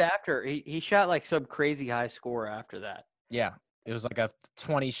he shoot after? He shot like some crazy high score after that. Yeah. It was like a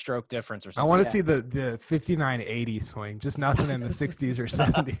 20 stroke difference or something. I want to see the 59-80 swing, just nothing in the 60s or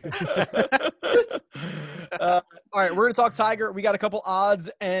 70s. All right, we're going to talk Tiger. We got a couple odds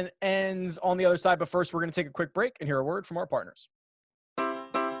and ends on the other side, but first we're going to take a quick break and hear a word from our partners.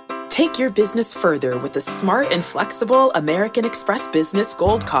 Take your business further with the smart and flexible American Express Business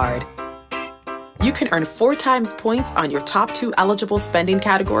Gold Card. You can earn 4 times points on your top 2 eligible spending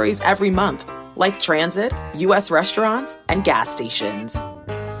categories every month, like transit, U.S. restaurants, and gas stations.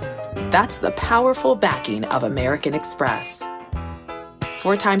 That's the powerful backing of American Express.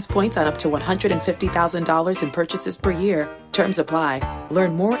 4 times points on up to $150,000 in purchases per year. Terms apply.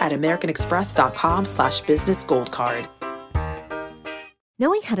 Learn more at americanexpress.com/businessgoldcard.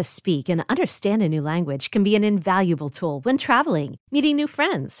 Knowing how to speak and understand a new language can be an invaluable tool when traveling, meeting new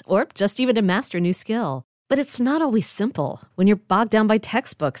friends, or just even to master a new skill. But it's not always simple when you're bogged down by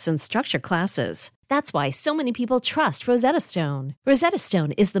textbooks and structured classes. That's why so many people trust Rosetta Stone. Rosetta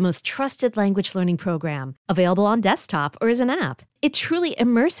Stone is the most trusted language learning program, available on desktop or as an app. It truly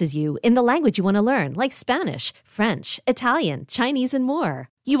immerses you in the language you want to learn, like Spanish, French, Italian, Chinese, and more.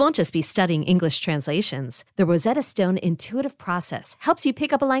 You won't just be studying English translations. The Rosetta Stone intuitive process helps you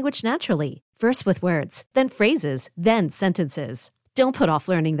pick up a language naturally, first with words, then phrases, then sentences. Don't put off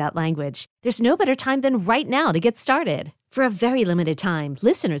learning that language. There's no better time than right now to get started. For a very limited time,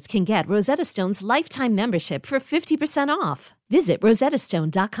 listeners can get Rosetta Stone's lifetime membership for 50% off. Visit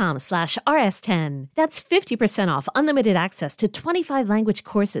rosettastone.com/rs10. That's 50% off unlimited access to 25 language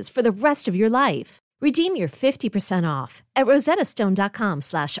courses for the rest of your life. Redeem your 50% off at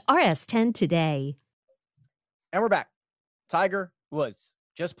rosettastone.com/rs10 today. And we're back. Tiger Woods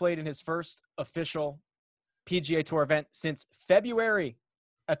just played in his first official PGA Tour event since February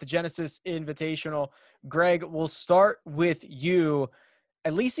at the Genesis Invitational. Greg, we'll start with you.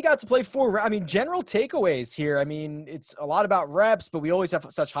 At least he got to play 4 rounds. I mean, general takeaways here. I mean, it's a lot about reps, but we always have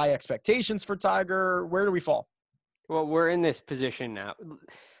such high expectations for Tiger. Where do we fall? Well, we're in this position now.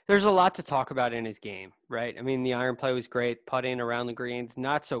 There's a lot to talk about in his game, right? I mean, the iron play was great. Putting around the greens,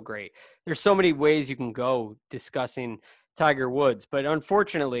 not so great. There's so many ways you can go discussing Tiger Woods. But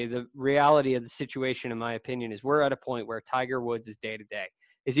unfortunately, the reality of the situation, in my opinion, is we're at a point where Tiger Woods is day to day.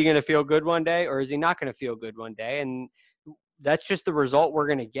 Is he going to feel good one day, or is he not going to feel good one day? And that's just the result we're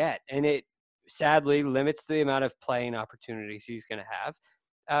going to get. And it sadly limits the amount of playing opportunities he's going to have.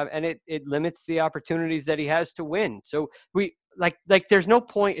 And it limits the opportunities that he has to win. So we like there's no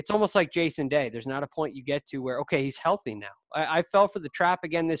point. It's almost like Jason Day. There's not a point you get to where, okay, he's healthy now. I fell for the trap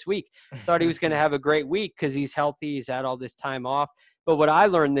again this week. Thought he was going to have a great week because he's healthy. He's had all this time off. But what I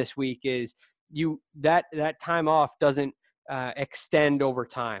learned this week is that time off doesn't extend over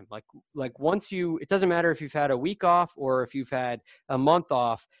time. Like once it doesn't matter if you've had a week off or if you've had a month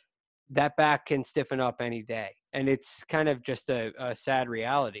off. that back can stiffen up any day. And it's kind of just a sad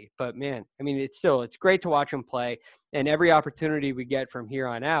reality. But, man, I mean, it's great to watch him play. And every opportunity we get from here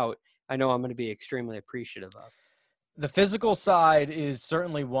on out, I know I'm going to be extremely appreciative of. The physical side is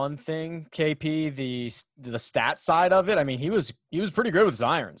certainly one thing, KP. The stat side of it, I mean, he was pretty good with his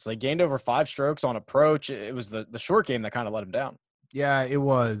irons. Like, gained over 5 strokes on approach. It was the short game that kind of let him down. Yeah, it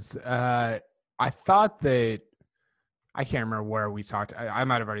was. I thought that I can't remember where we talked. I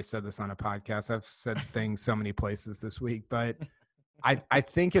might have already said this on a podcast. I've said things so many places this week, but I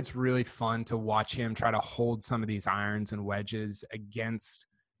think it's really fun to watch him try to hold some of these irons and wedges against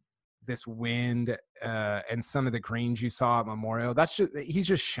this wind and some of the greens you saw at Memorial. He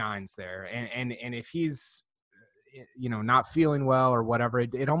just shines there. And if he's, not feeling well or whatever,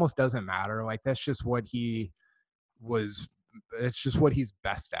 it almost doesn't matter. Like, that's just what it's just what he's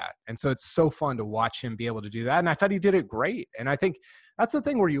best at. And so it's so fun to watch him be able to do that. And I thought he did it great. And I think that's the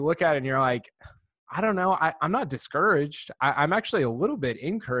thing where you look at it and you're like, I don't know. I'm not discouraged. I'm actually a little bit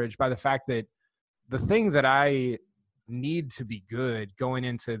encouraged by the fact that the thing that I need to be good going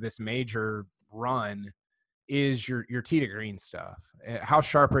into this major run is your tee to green stuff. How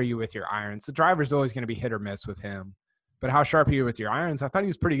sharp are you with your irons? The driver's always going to be hit or miss with him, but how sharp are you with your irons? I thought he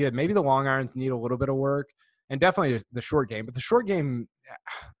was pretty good. Maybe the long irons need a little bit of work, and definitely the short game. But the short game,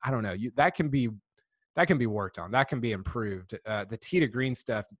 I don't know. That can be worked on. That can be improved. The tee to green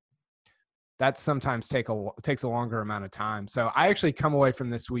stuff, that sometimes takes a longer amount of time. So I actually come away from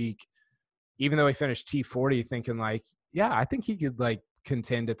this week, even though he finished T40, thinking like, yeah, I think he could like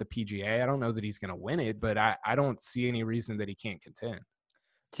contend at the PGA. I don't know that he's going to win it, but I don't see any reason that he can't contend.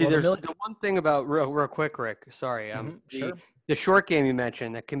 See, there's the one thing about real quick, Rick. Sorry, sure. The short game you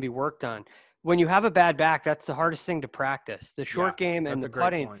mentioned that can be worked on. When you have a bad back, that's the hardest thing to practice. The short game and the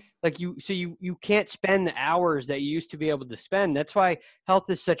putting, like you can't spend the hours that you used to be able to spend. That's why health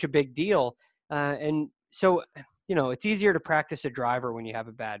is such a big deal. And so, it's easier to practice a driver when you have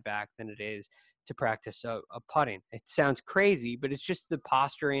a bad back than it is to practice a putting. It sounds crazy, but it's just the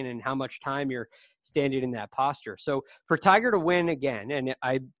posturing and how much time you're standing in that posture. So for Tiger to win again, and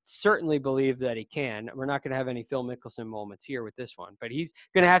I certainly believe that he can, we're not going to have any Phil Mickelson moments here with this one, but he's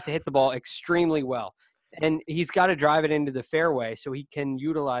going to have to hit the ball extremely well. And he's got to drive it into the fairway so he can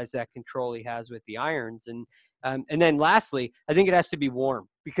utilize that control he has with the irons. And then lastly, I think it has to be warm,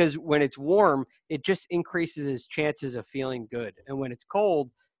 because when it's warm, it just increases his chances of feeling good. And when it's cold,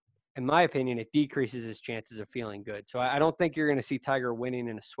 in my opinion, it decreases his chances of feeling good. So I don't think you're going to see Tiger winning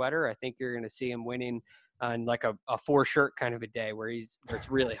in a sweater. I think you're going to see him winning on like a 4-shirt kind of a day where it's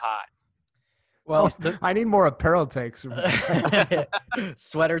really hot. Well, I need more apparel takes.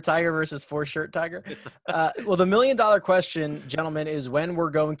 Sweater Tiger versus 4-shirt Tiger. Well, the $1 million question, gentlemen, is when we're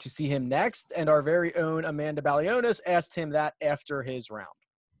going to see him next. And our very own Amanda Balionis asked him that after his round.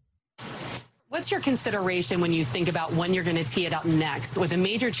 What's your consideration when you think about when you're going to tee it up next? With a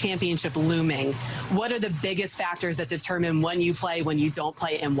major championship looming, what are the biggest factors that determine when you play, when you don't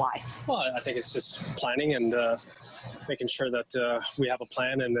play, and why? Well, I think it's just planning and making sure that we have a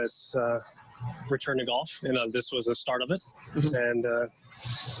plan in this return to golf. This was the start of it, and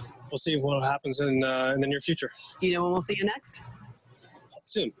we'll see what happens in the near future. Do you know when we'll see you next?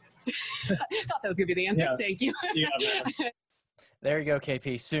 Soon. I thought that was going to be the answer. Yeah. Thank you. There you go,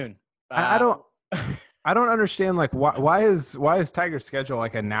 KP. Soon. I don't understand, like, why is Tiger's schedule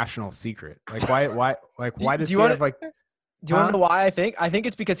like a national secret? Like, why does he have like? Do you want to know why? I think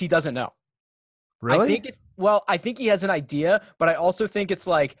it's because he doesn't know. Really? I think he has an idea, but I also think it's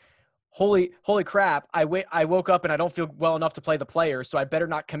like, holy crap! I woke up and I don't feel well enough to play the Players, so I better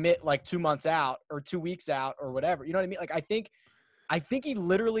not commit like 2 months out or 2 weeks out or whatever. You know what I mean? Like, I think he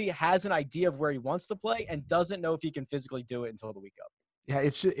literally has an idea of where he wants to play and doesn't know if he can physically do it until the week of. Yeah,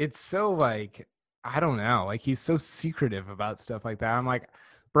 it's so like, I don't know. Like, he's so secretive about stuff like that. I'm like,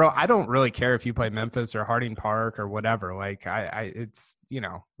 bro, I don't really care if you play Memphis or Harding Park or whatever. Like, it's,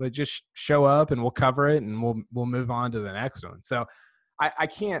 but just show up and we'll cover it and we'll move on to the next one. So I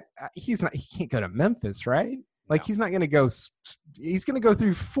can't. He can't go to Memphis, right? Like, he's not going to go. He's going to go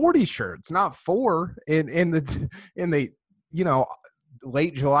through 40 shirts, not 4 in the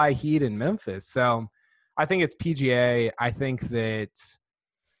late July heat in Memphis. So I think it's PGA. I think that,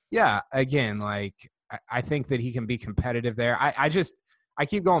 yeah, again, like, I think that he can be competitive there. I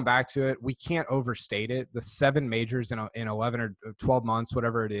keep going back to it. We can't overstate it. The 7 majors in 11 or 12 months,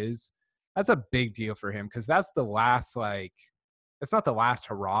 whatever it is, that's a big deal for him, because that's the last, like, it's not the last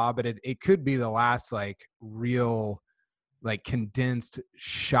hurrah, but it could be the last, like, real like condensed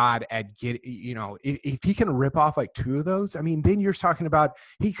shot at if he can rip off like 2 of those, I mean, then you're talking about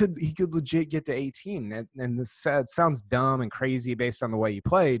he could legit get to 18. And this sounds dumb and crazy based on the way he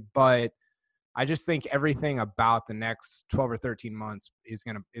played, but I just think everything about the next 12 or 13 months is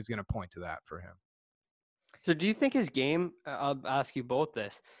gonna point to that for him. So do you think his game, I'll ask you both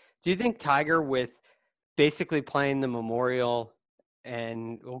this, do you think Tiger, with basically playing the Memorial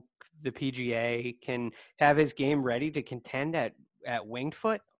and the PGA, can have his game ready to contend at Winged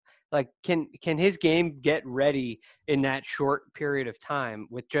Foot? Like, can his game get ready in that short period of time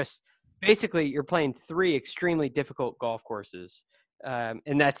with just basically you're playing 3 extremely difficult golf courses,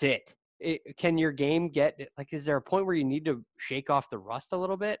 and that's it? Can your game get, like, is there a point where you need to shake off the rust a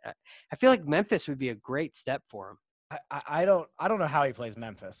little bit? I feel like Memphis would be a great step for him. I don't know how he plays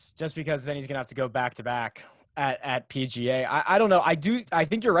Memphis, just because then he's gonna have to go back to back at PGA. I don't know. I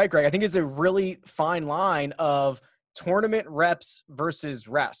think you're right, Greg. I think it's a really fine line of tournament reps versus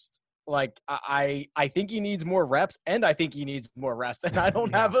rest. Like I think he needs more reps, and I think he needs more rest. And I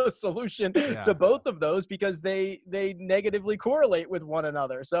don't have a solution to both of those because they negatively correlate with one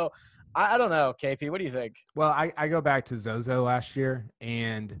another. So I don't know, KP. What do you think? Well, I go back to Zozo last year,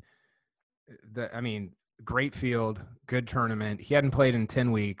 and great field, good tournament. He hadn't played in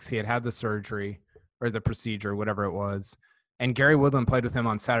 10 weeks. He had the surgery or the procedure, whatever it was. And Gary Woodland played with him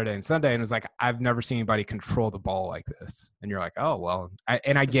on Saturday and Sunday and was like, I've never seen anybody control the ball like this. And you're like, oh, well,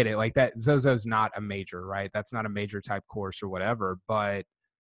 I get it. Like that, Zozo's not a major, right? That's not a major type course or whatever. But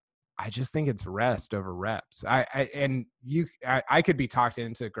I just think it's rest over reps. I could be talked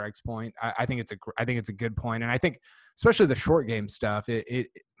into Greg's point. I think it's a good point. And I think especially the short game stuff,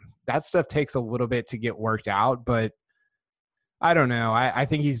 that stuff takes a little bit to get worked out, but I don't know. I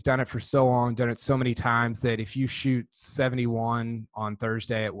think he's done it for so long, done it so many times, that if you shoot 71 on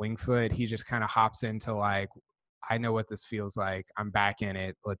Thursday at Winged Foot, he just kind of hops into like, I know what this feels like. I'm back in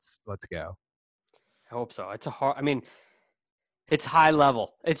it. Let's go. I hope so. It's high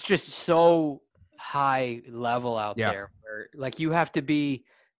level. It's just so high level out there where, like, you have to be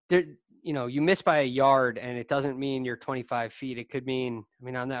there. You miss by a yard and it doesn't mean you're 25 feet. It could mean,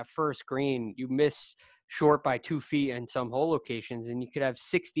 on that first green, you miss short by 2 feet in some hole locations, and you could have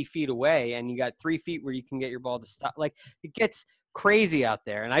 60 feet away and you got 3 feet where you can get your ball to stop. Like, it gets crazy out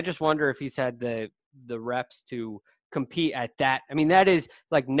there. And I just wonder if he's had the reps to compete at that. That is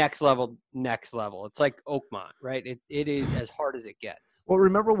like next level. It's like Oakmont, right? It is as hard as it gets. Well,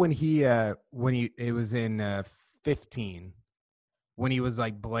 remember when it was in 15, when he was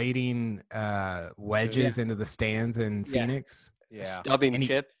like blading wedges into the stands in Phoenix, stubbing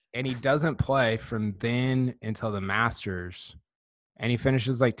chips, and he doesn't play from then until the Masters, and he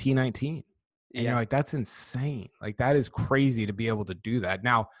finishes like T19, and you're like, that's insane. Like, that is crazy to be able to do that.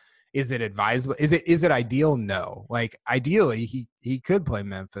 Now, is it advisable? Is it ideal? No. Like, ideally, he could play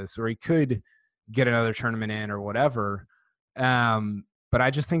Memphis, or he could get another tournament in or whatever. But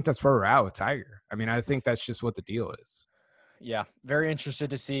I just think that's where we're at with Tiger. I think that's just what the deal is. Yeah, very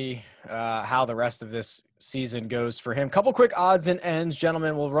interested to see how the rest of this season goes for him. Couple quick odds and ends,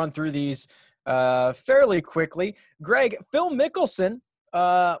 gentlemen. We'll run through these fairly quickly. Greg, Phil Mickelson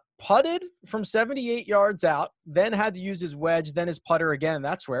putted from 78 yards out, then had to use his wedge, then his putter again.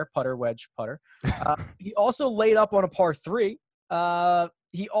 That's rare. Putter, wedge, putter. He also laid up on a par 3.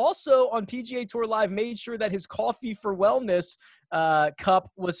 He also, on PGA Tour Live, made sure that his Coffee for Wellness cup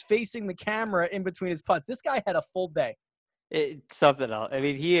was facing the camera in between his putts. This guy had a full day. It's something else.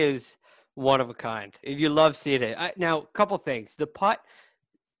 He is one of a kind. You love seeing it. Now, a couple things. The putt,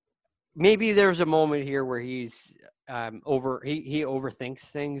 maybe there's a moment here where he's he overthinks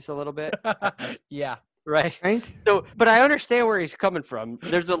things a little bit. Yeah. Right. So, but I understand where he's coming from.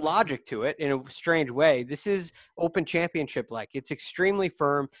 There's a logic to it in a strange way. This is Open Championship. Like, it's extremely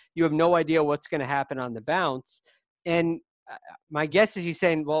firm. You have no idea what's going to happen on the bounce. And my guess is he's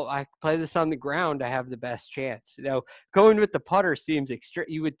saying, well, I play this on the ground, I have the best chance. Going with the putter seems extreme.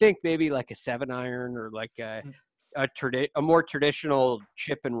 You would think maybe like a 7-iron or like a more traditional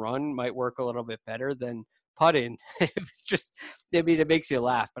chip and run might work a little bit better than putting. It's just, it makes you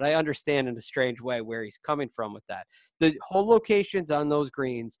laugh, but I understand in a strange way where he's coming from with that. The hole locations on those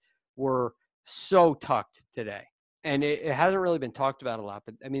greens were so tucked today. And it hasn't really been talked about a lot,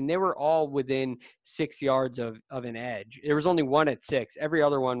 but they were all within 6 yards of an edge. There was only one at 6. Every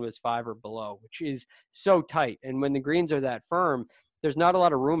other one was 5 or below, which is so tight. And when the greens are that firm, there's not a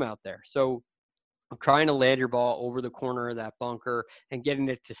lot of room out there. So trying to land your ball over the corner of that bunker and getting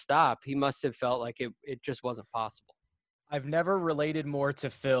it to stop, he must have felt like it just wasn't possible. I've never related more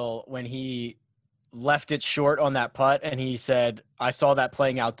to Phil when he left it short on that putt, and he said, "I saw that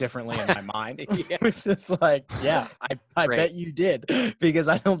playing out differently in my mind," which is like, yeah, I bet you did, because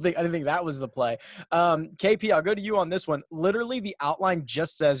I didn't think that was the play. KP, I'll go to you on this one. Literally, the outline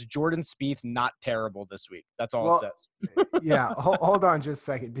just says Jordan Spieth not terrible this week. That's all it says. Yeah, hold on just a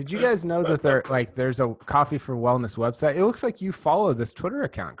second. Did you guys know that there's a Coffee for Wellness website? It looks like you follow this Twitter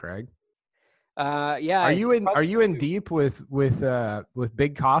account, Greg. Yeah. Are you in deep with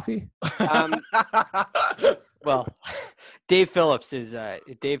Big Coffee? Well, Dave Phillips is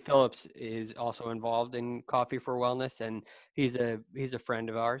also involved in Coffee for Wellness, and he's a friend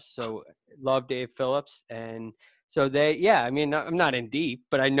of ours. So love Dave Phillips, and so I'm not in deep,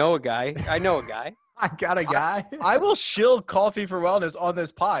 but I know a guy. I got a guy. I will shill Coffee for Wellness on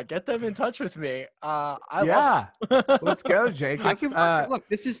this pod. Get them in touch with me. Let's go, Jacob. Look,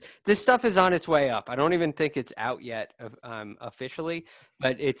 this stuff is on its way up. I don't even think it's out yet officially,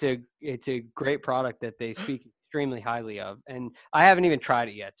 but it's a great product that they speak extremely highly of, and I haven't even tried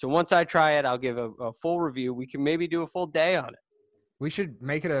it yet. So once I try it, I'll give a full review. We can maybe do a full day on it. We should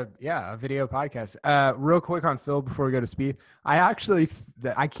make it a video podcast. Real quick on Phil before we go to Spieth.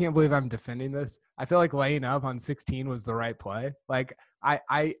 I can't believe I'm defending this. I feel like laying up on 16 was the right play. Like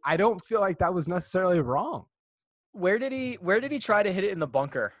I don't feel like that was necessarily wrong. Where did he try to hit it in the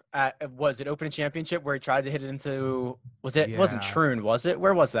bunker? Was it Open Championship where he tried to hit it into? It wasn't Troon, was it?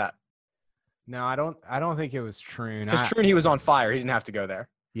 Where was that? No, I don't think it was Troon. Because Troon, he was on fire. He didn't have to go there.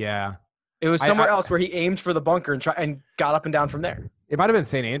 Yeah. It was somewhere else where he aimed for the bunker and got up and down from there. It might have been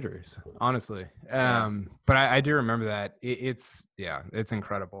St. Andrews, honestly. But I do remember that. It's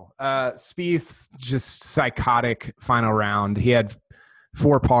incredible. Spieth's just psychotic final round. He had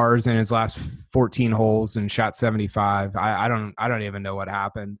 4 pars in his last 14 holes and shot 75. I don't even know what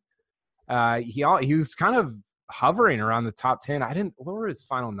happened. He was kind of hovering around the top 10. What were his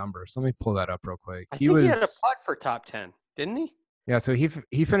final numbers? Let me pull that up real quick. He had a putt for top 10, didn't he? Yeah, so he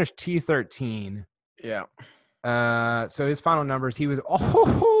finished T13. Yeah. So his final numbers, he was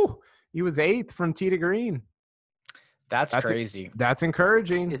 8th from tee to green. That's crazy. That's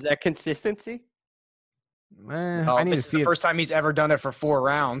encouraging. Is that consistency? I need to see the first time he's ever done it for 4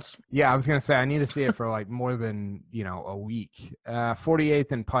 rounds. Yeah, I was gonna say I need to see it for like more than a week.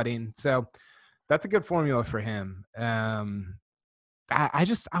 48th in putting, so that's a good formula for him. I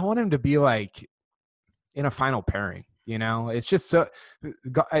want him to be like in a final pairing. It's just so,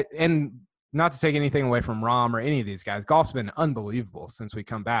 and not to take anything away from Rahm or any of these guys. Golf's been unbelievable since we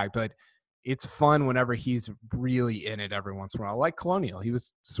come back, but it's fun whenever he's really in it every once in a while. Like Colonial, he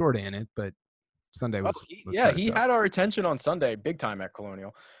was sort of in it, but Sunday was he had our attention on Sunday big time at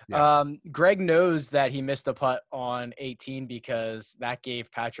Colonial. Yeah. Greg knows that he missed a putt on 18 because that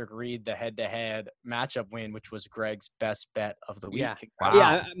gave Patrick Reed the head-to-head matchup win, which was Greg's best bet of the week. Yeah. Wow.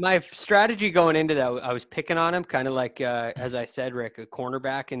 Yeah, my strategy going into that, I was picking on him kind of like, as I said, Rick, a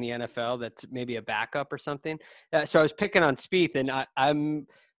cornerback in the NFL that's maybe a backup or something. So I was picking on Spieth, and I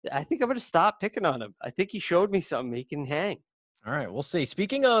think I'm going to stop picking on him. I think he showed me something. He can hang. All right, we'll see.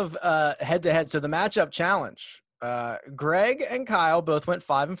 Speaking of head-to-head, so the matchup challenge, Greg and Kyle both went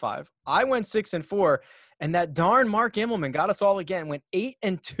 5-5. I went 6-4, and that darn Mark Immelman got us all again, went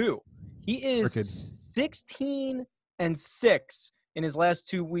 8-2. He is 16-6 in his last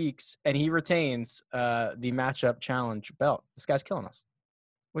 2 weeks, and he retains the matchup challenge belt. This guy's killing us.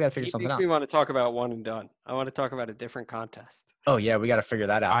 We got to figure something out. We want to talk about one and done. I want to talk about a different contest. Oh, yeah, we got to figure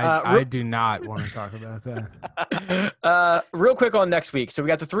that out. I do not want to talk about that. Real quick on next week. So we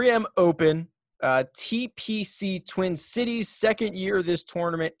got the 3M Open, TPC Twin Cities. Second year this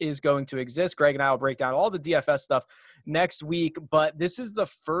tournament is going to exist. Greg and I will break down all the DFS stuff next week. But this is the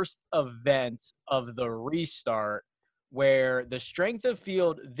first event of the restart where the strength of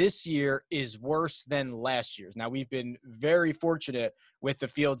field this year is worse than last year's. Now, we've been very fortunate with the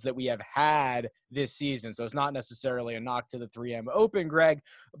fields that we have had this season, so it's not necessarily a knock to the 3M Open, Greg,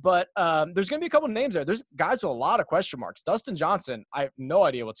 but there's going to be a couple of names there. There's guys with a lot of question marks. Dustin Johnson, I have no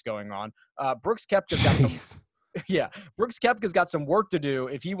idea what's going on. Brooks Koepka's got some – yeah, Brooks Koepka's got some work to do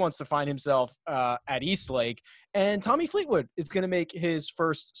if he wants to find himself at Eastlake. And Tommy Fleetwood is going to make his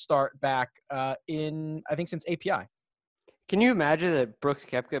first start back in, I think, since API. Can you imagine that Brooks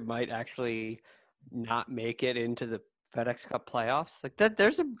Koepka might actually not make it into the FedEx Cup playoffs? Like that,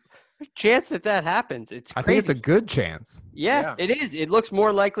 there's a chance that happens. It's crazy. I think it's a good chance. Yeah, it is. It looks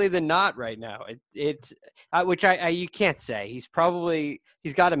more likely than not right now. It's which I you can't say. He's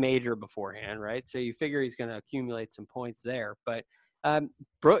got a major beforehand, right? So you figure he's going to accumulate some points there. But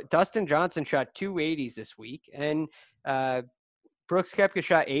Dustin Johnson shot 280s this week, and Brooks Koepka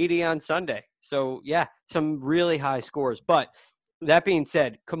shot 80 on Sunday. So, yeah, some really high scores. But that being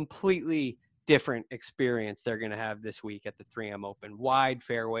said, completely different experience they're going to have this week at the 3M Open. Wide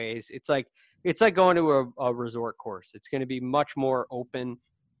fairways. It's like going to a resort course. It's going to be much more open,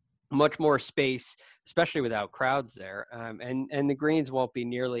 much more space, especially without crowds there. And the greens won't be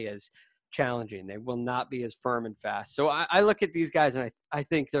nearly as challenging. They will not be as firm and fast. So I look at these guys and I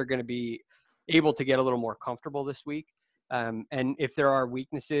think they're going to be able to get a little more comfortable this week. And if there are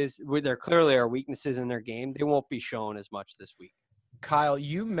weaknesses, there clearly are weaknesses in their game, they won't be shown as much this week. Kyle,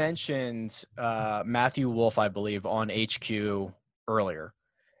 you mentioned Matthew Wolff, I believe, on HQ earlier.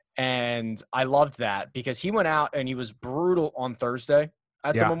 And I loved that because he went out and he was brutal on Thursday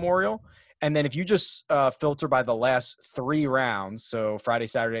at the Memorial. And then if you just filter by the last 3 rounds, so Friday,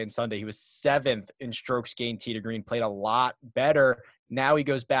 Saturday, and Sunday, he was 7th in strokes gained tee to green, played a lot better. Now he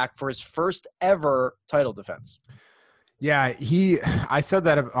goes back for his first ever title defense. Yeah, I said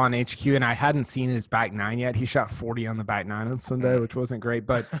that on HQ, and I hadn't seen his back 9 yet. He shot 40 on the back 9 on Sunday, which wasn't great.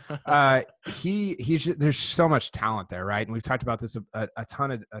 But there's so much talent there, right? And we've talked about this a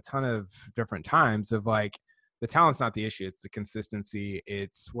ton of different times of like, the talent's not the issue. It's the consistency.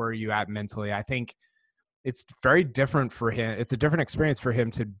 It's where are you at mentally. I think it's very different for him. It's a different experience for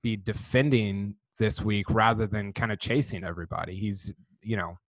him to be defending this week rather than kind of chasing everybody. He's,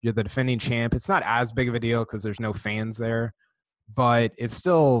 you're the defending champ. It's not as big of a deal because there's no fans there, but it's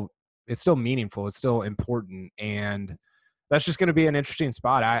still meaningful. It's still important. And that's just going to be an interesting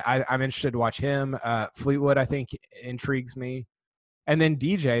spot. I'm interested to watch him. Fleetwood, I think, intrigues me. And then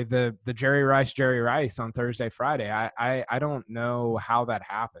DJ, the Jerry Rice on Thursday, Friday. I don't know how that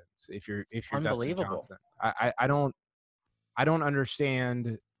happens if you're unbelievable. Dustin Johnson. I don't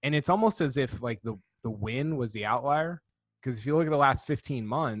understand. And it's almost as if like the win was the outlier. Because if you look at the last 15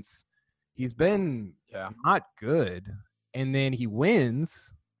 months, he's been not good. And then he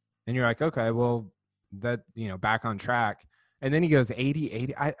wins and you're like, okay, well that, back on track. And then he goes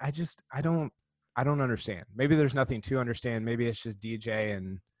 80. I don't understand. Maybe there's nothing to understand. Maybe it's just DJ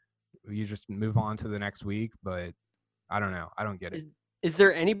and you just move on to the next week, but I don't know. I don't get it. Is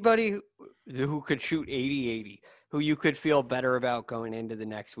there anybody who could shoot 80-80 who you could feel better about going into the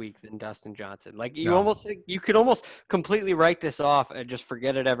next week than Dustin Johnson? Like you could almost completely write this off and just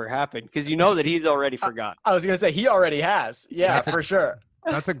forget it ever happened because you know that he's already forgotten. I was going to say he already has. Yeah, for sure.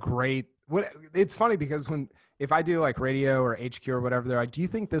 That's a great – it's funny because if I do like radio or HQ or whatever, they're like, do you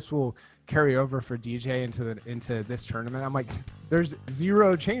think this will carry over for DJ into this tournament? I'm like, there's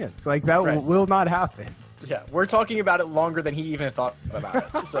zero chance. Like that will not happen. Yeah, we're talking about it longer than he even thought about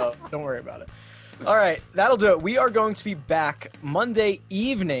it, so don't worry about it. All right, that'll do it. We are going to be back Monday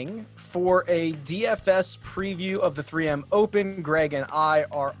evening for a DFS preview of the 3M Open. Greg and I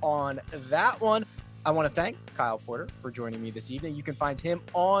are on that one. I want to thank Kyle Porter for joining me this evening. You can find him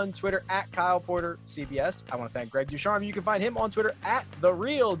on Twitter at Kyle Porter CBS. I want to thank Greg Ducharme. You can find him on Twitter at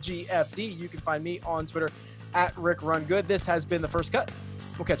TheRealGFD. You can find me on Twitter at Rick Run Good. This has been The First Cut.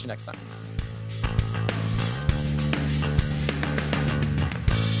 We'll catch you next time.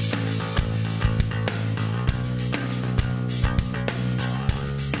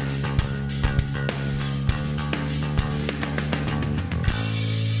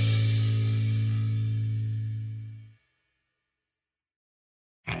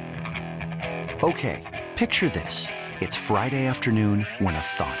 Okay, picture this. It's Friday afternoon when a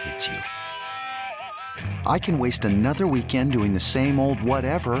thought hits you. I can waste another weekend doing the same old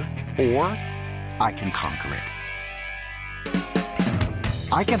whatever, or I can conquer it.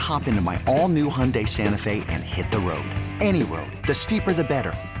 I can hop into my all-new Hyundai Santa Fe and hit the road. Any road. The steeper, the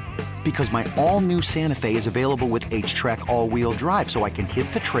better. Because my all-new Santa Fe is available with H-Track all-wheel drive, so I can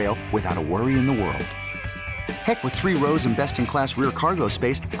hit the trail without a worry in the world. Heck, with 3 rows and best-in-class rear cargo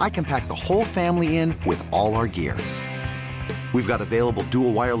space, I can pack the whole family in with all our gear. We've got available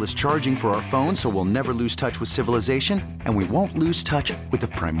dual wireless charging for our phones, so we'll never lose touch with civilization, and we won't lose touch with the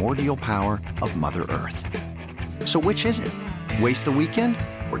primordial power of Mother Earth. So which is it? Waste the weekend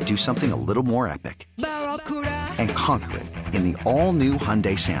or do something a little more epic? And conquer it in the all-new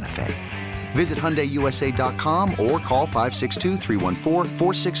Hyundai Santa Fe. Visit HyundaiUSA.com or call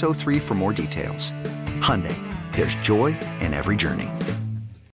 562-314-4603 for more details. Hyundai, there's joy in every journey.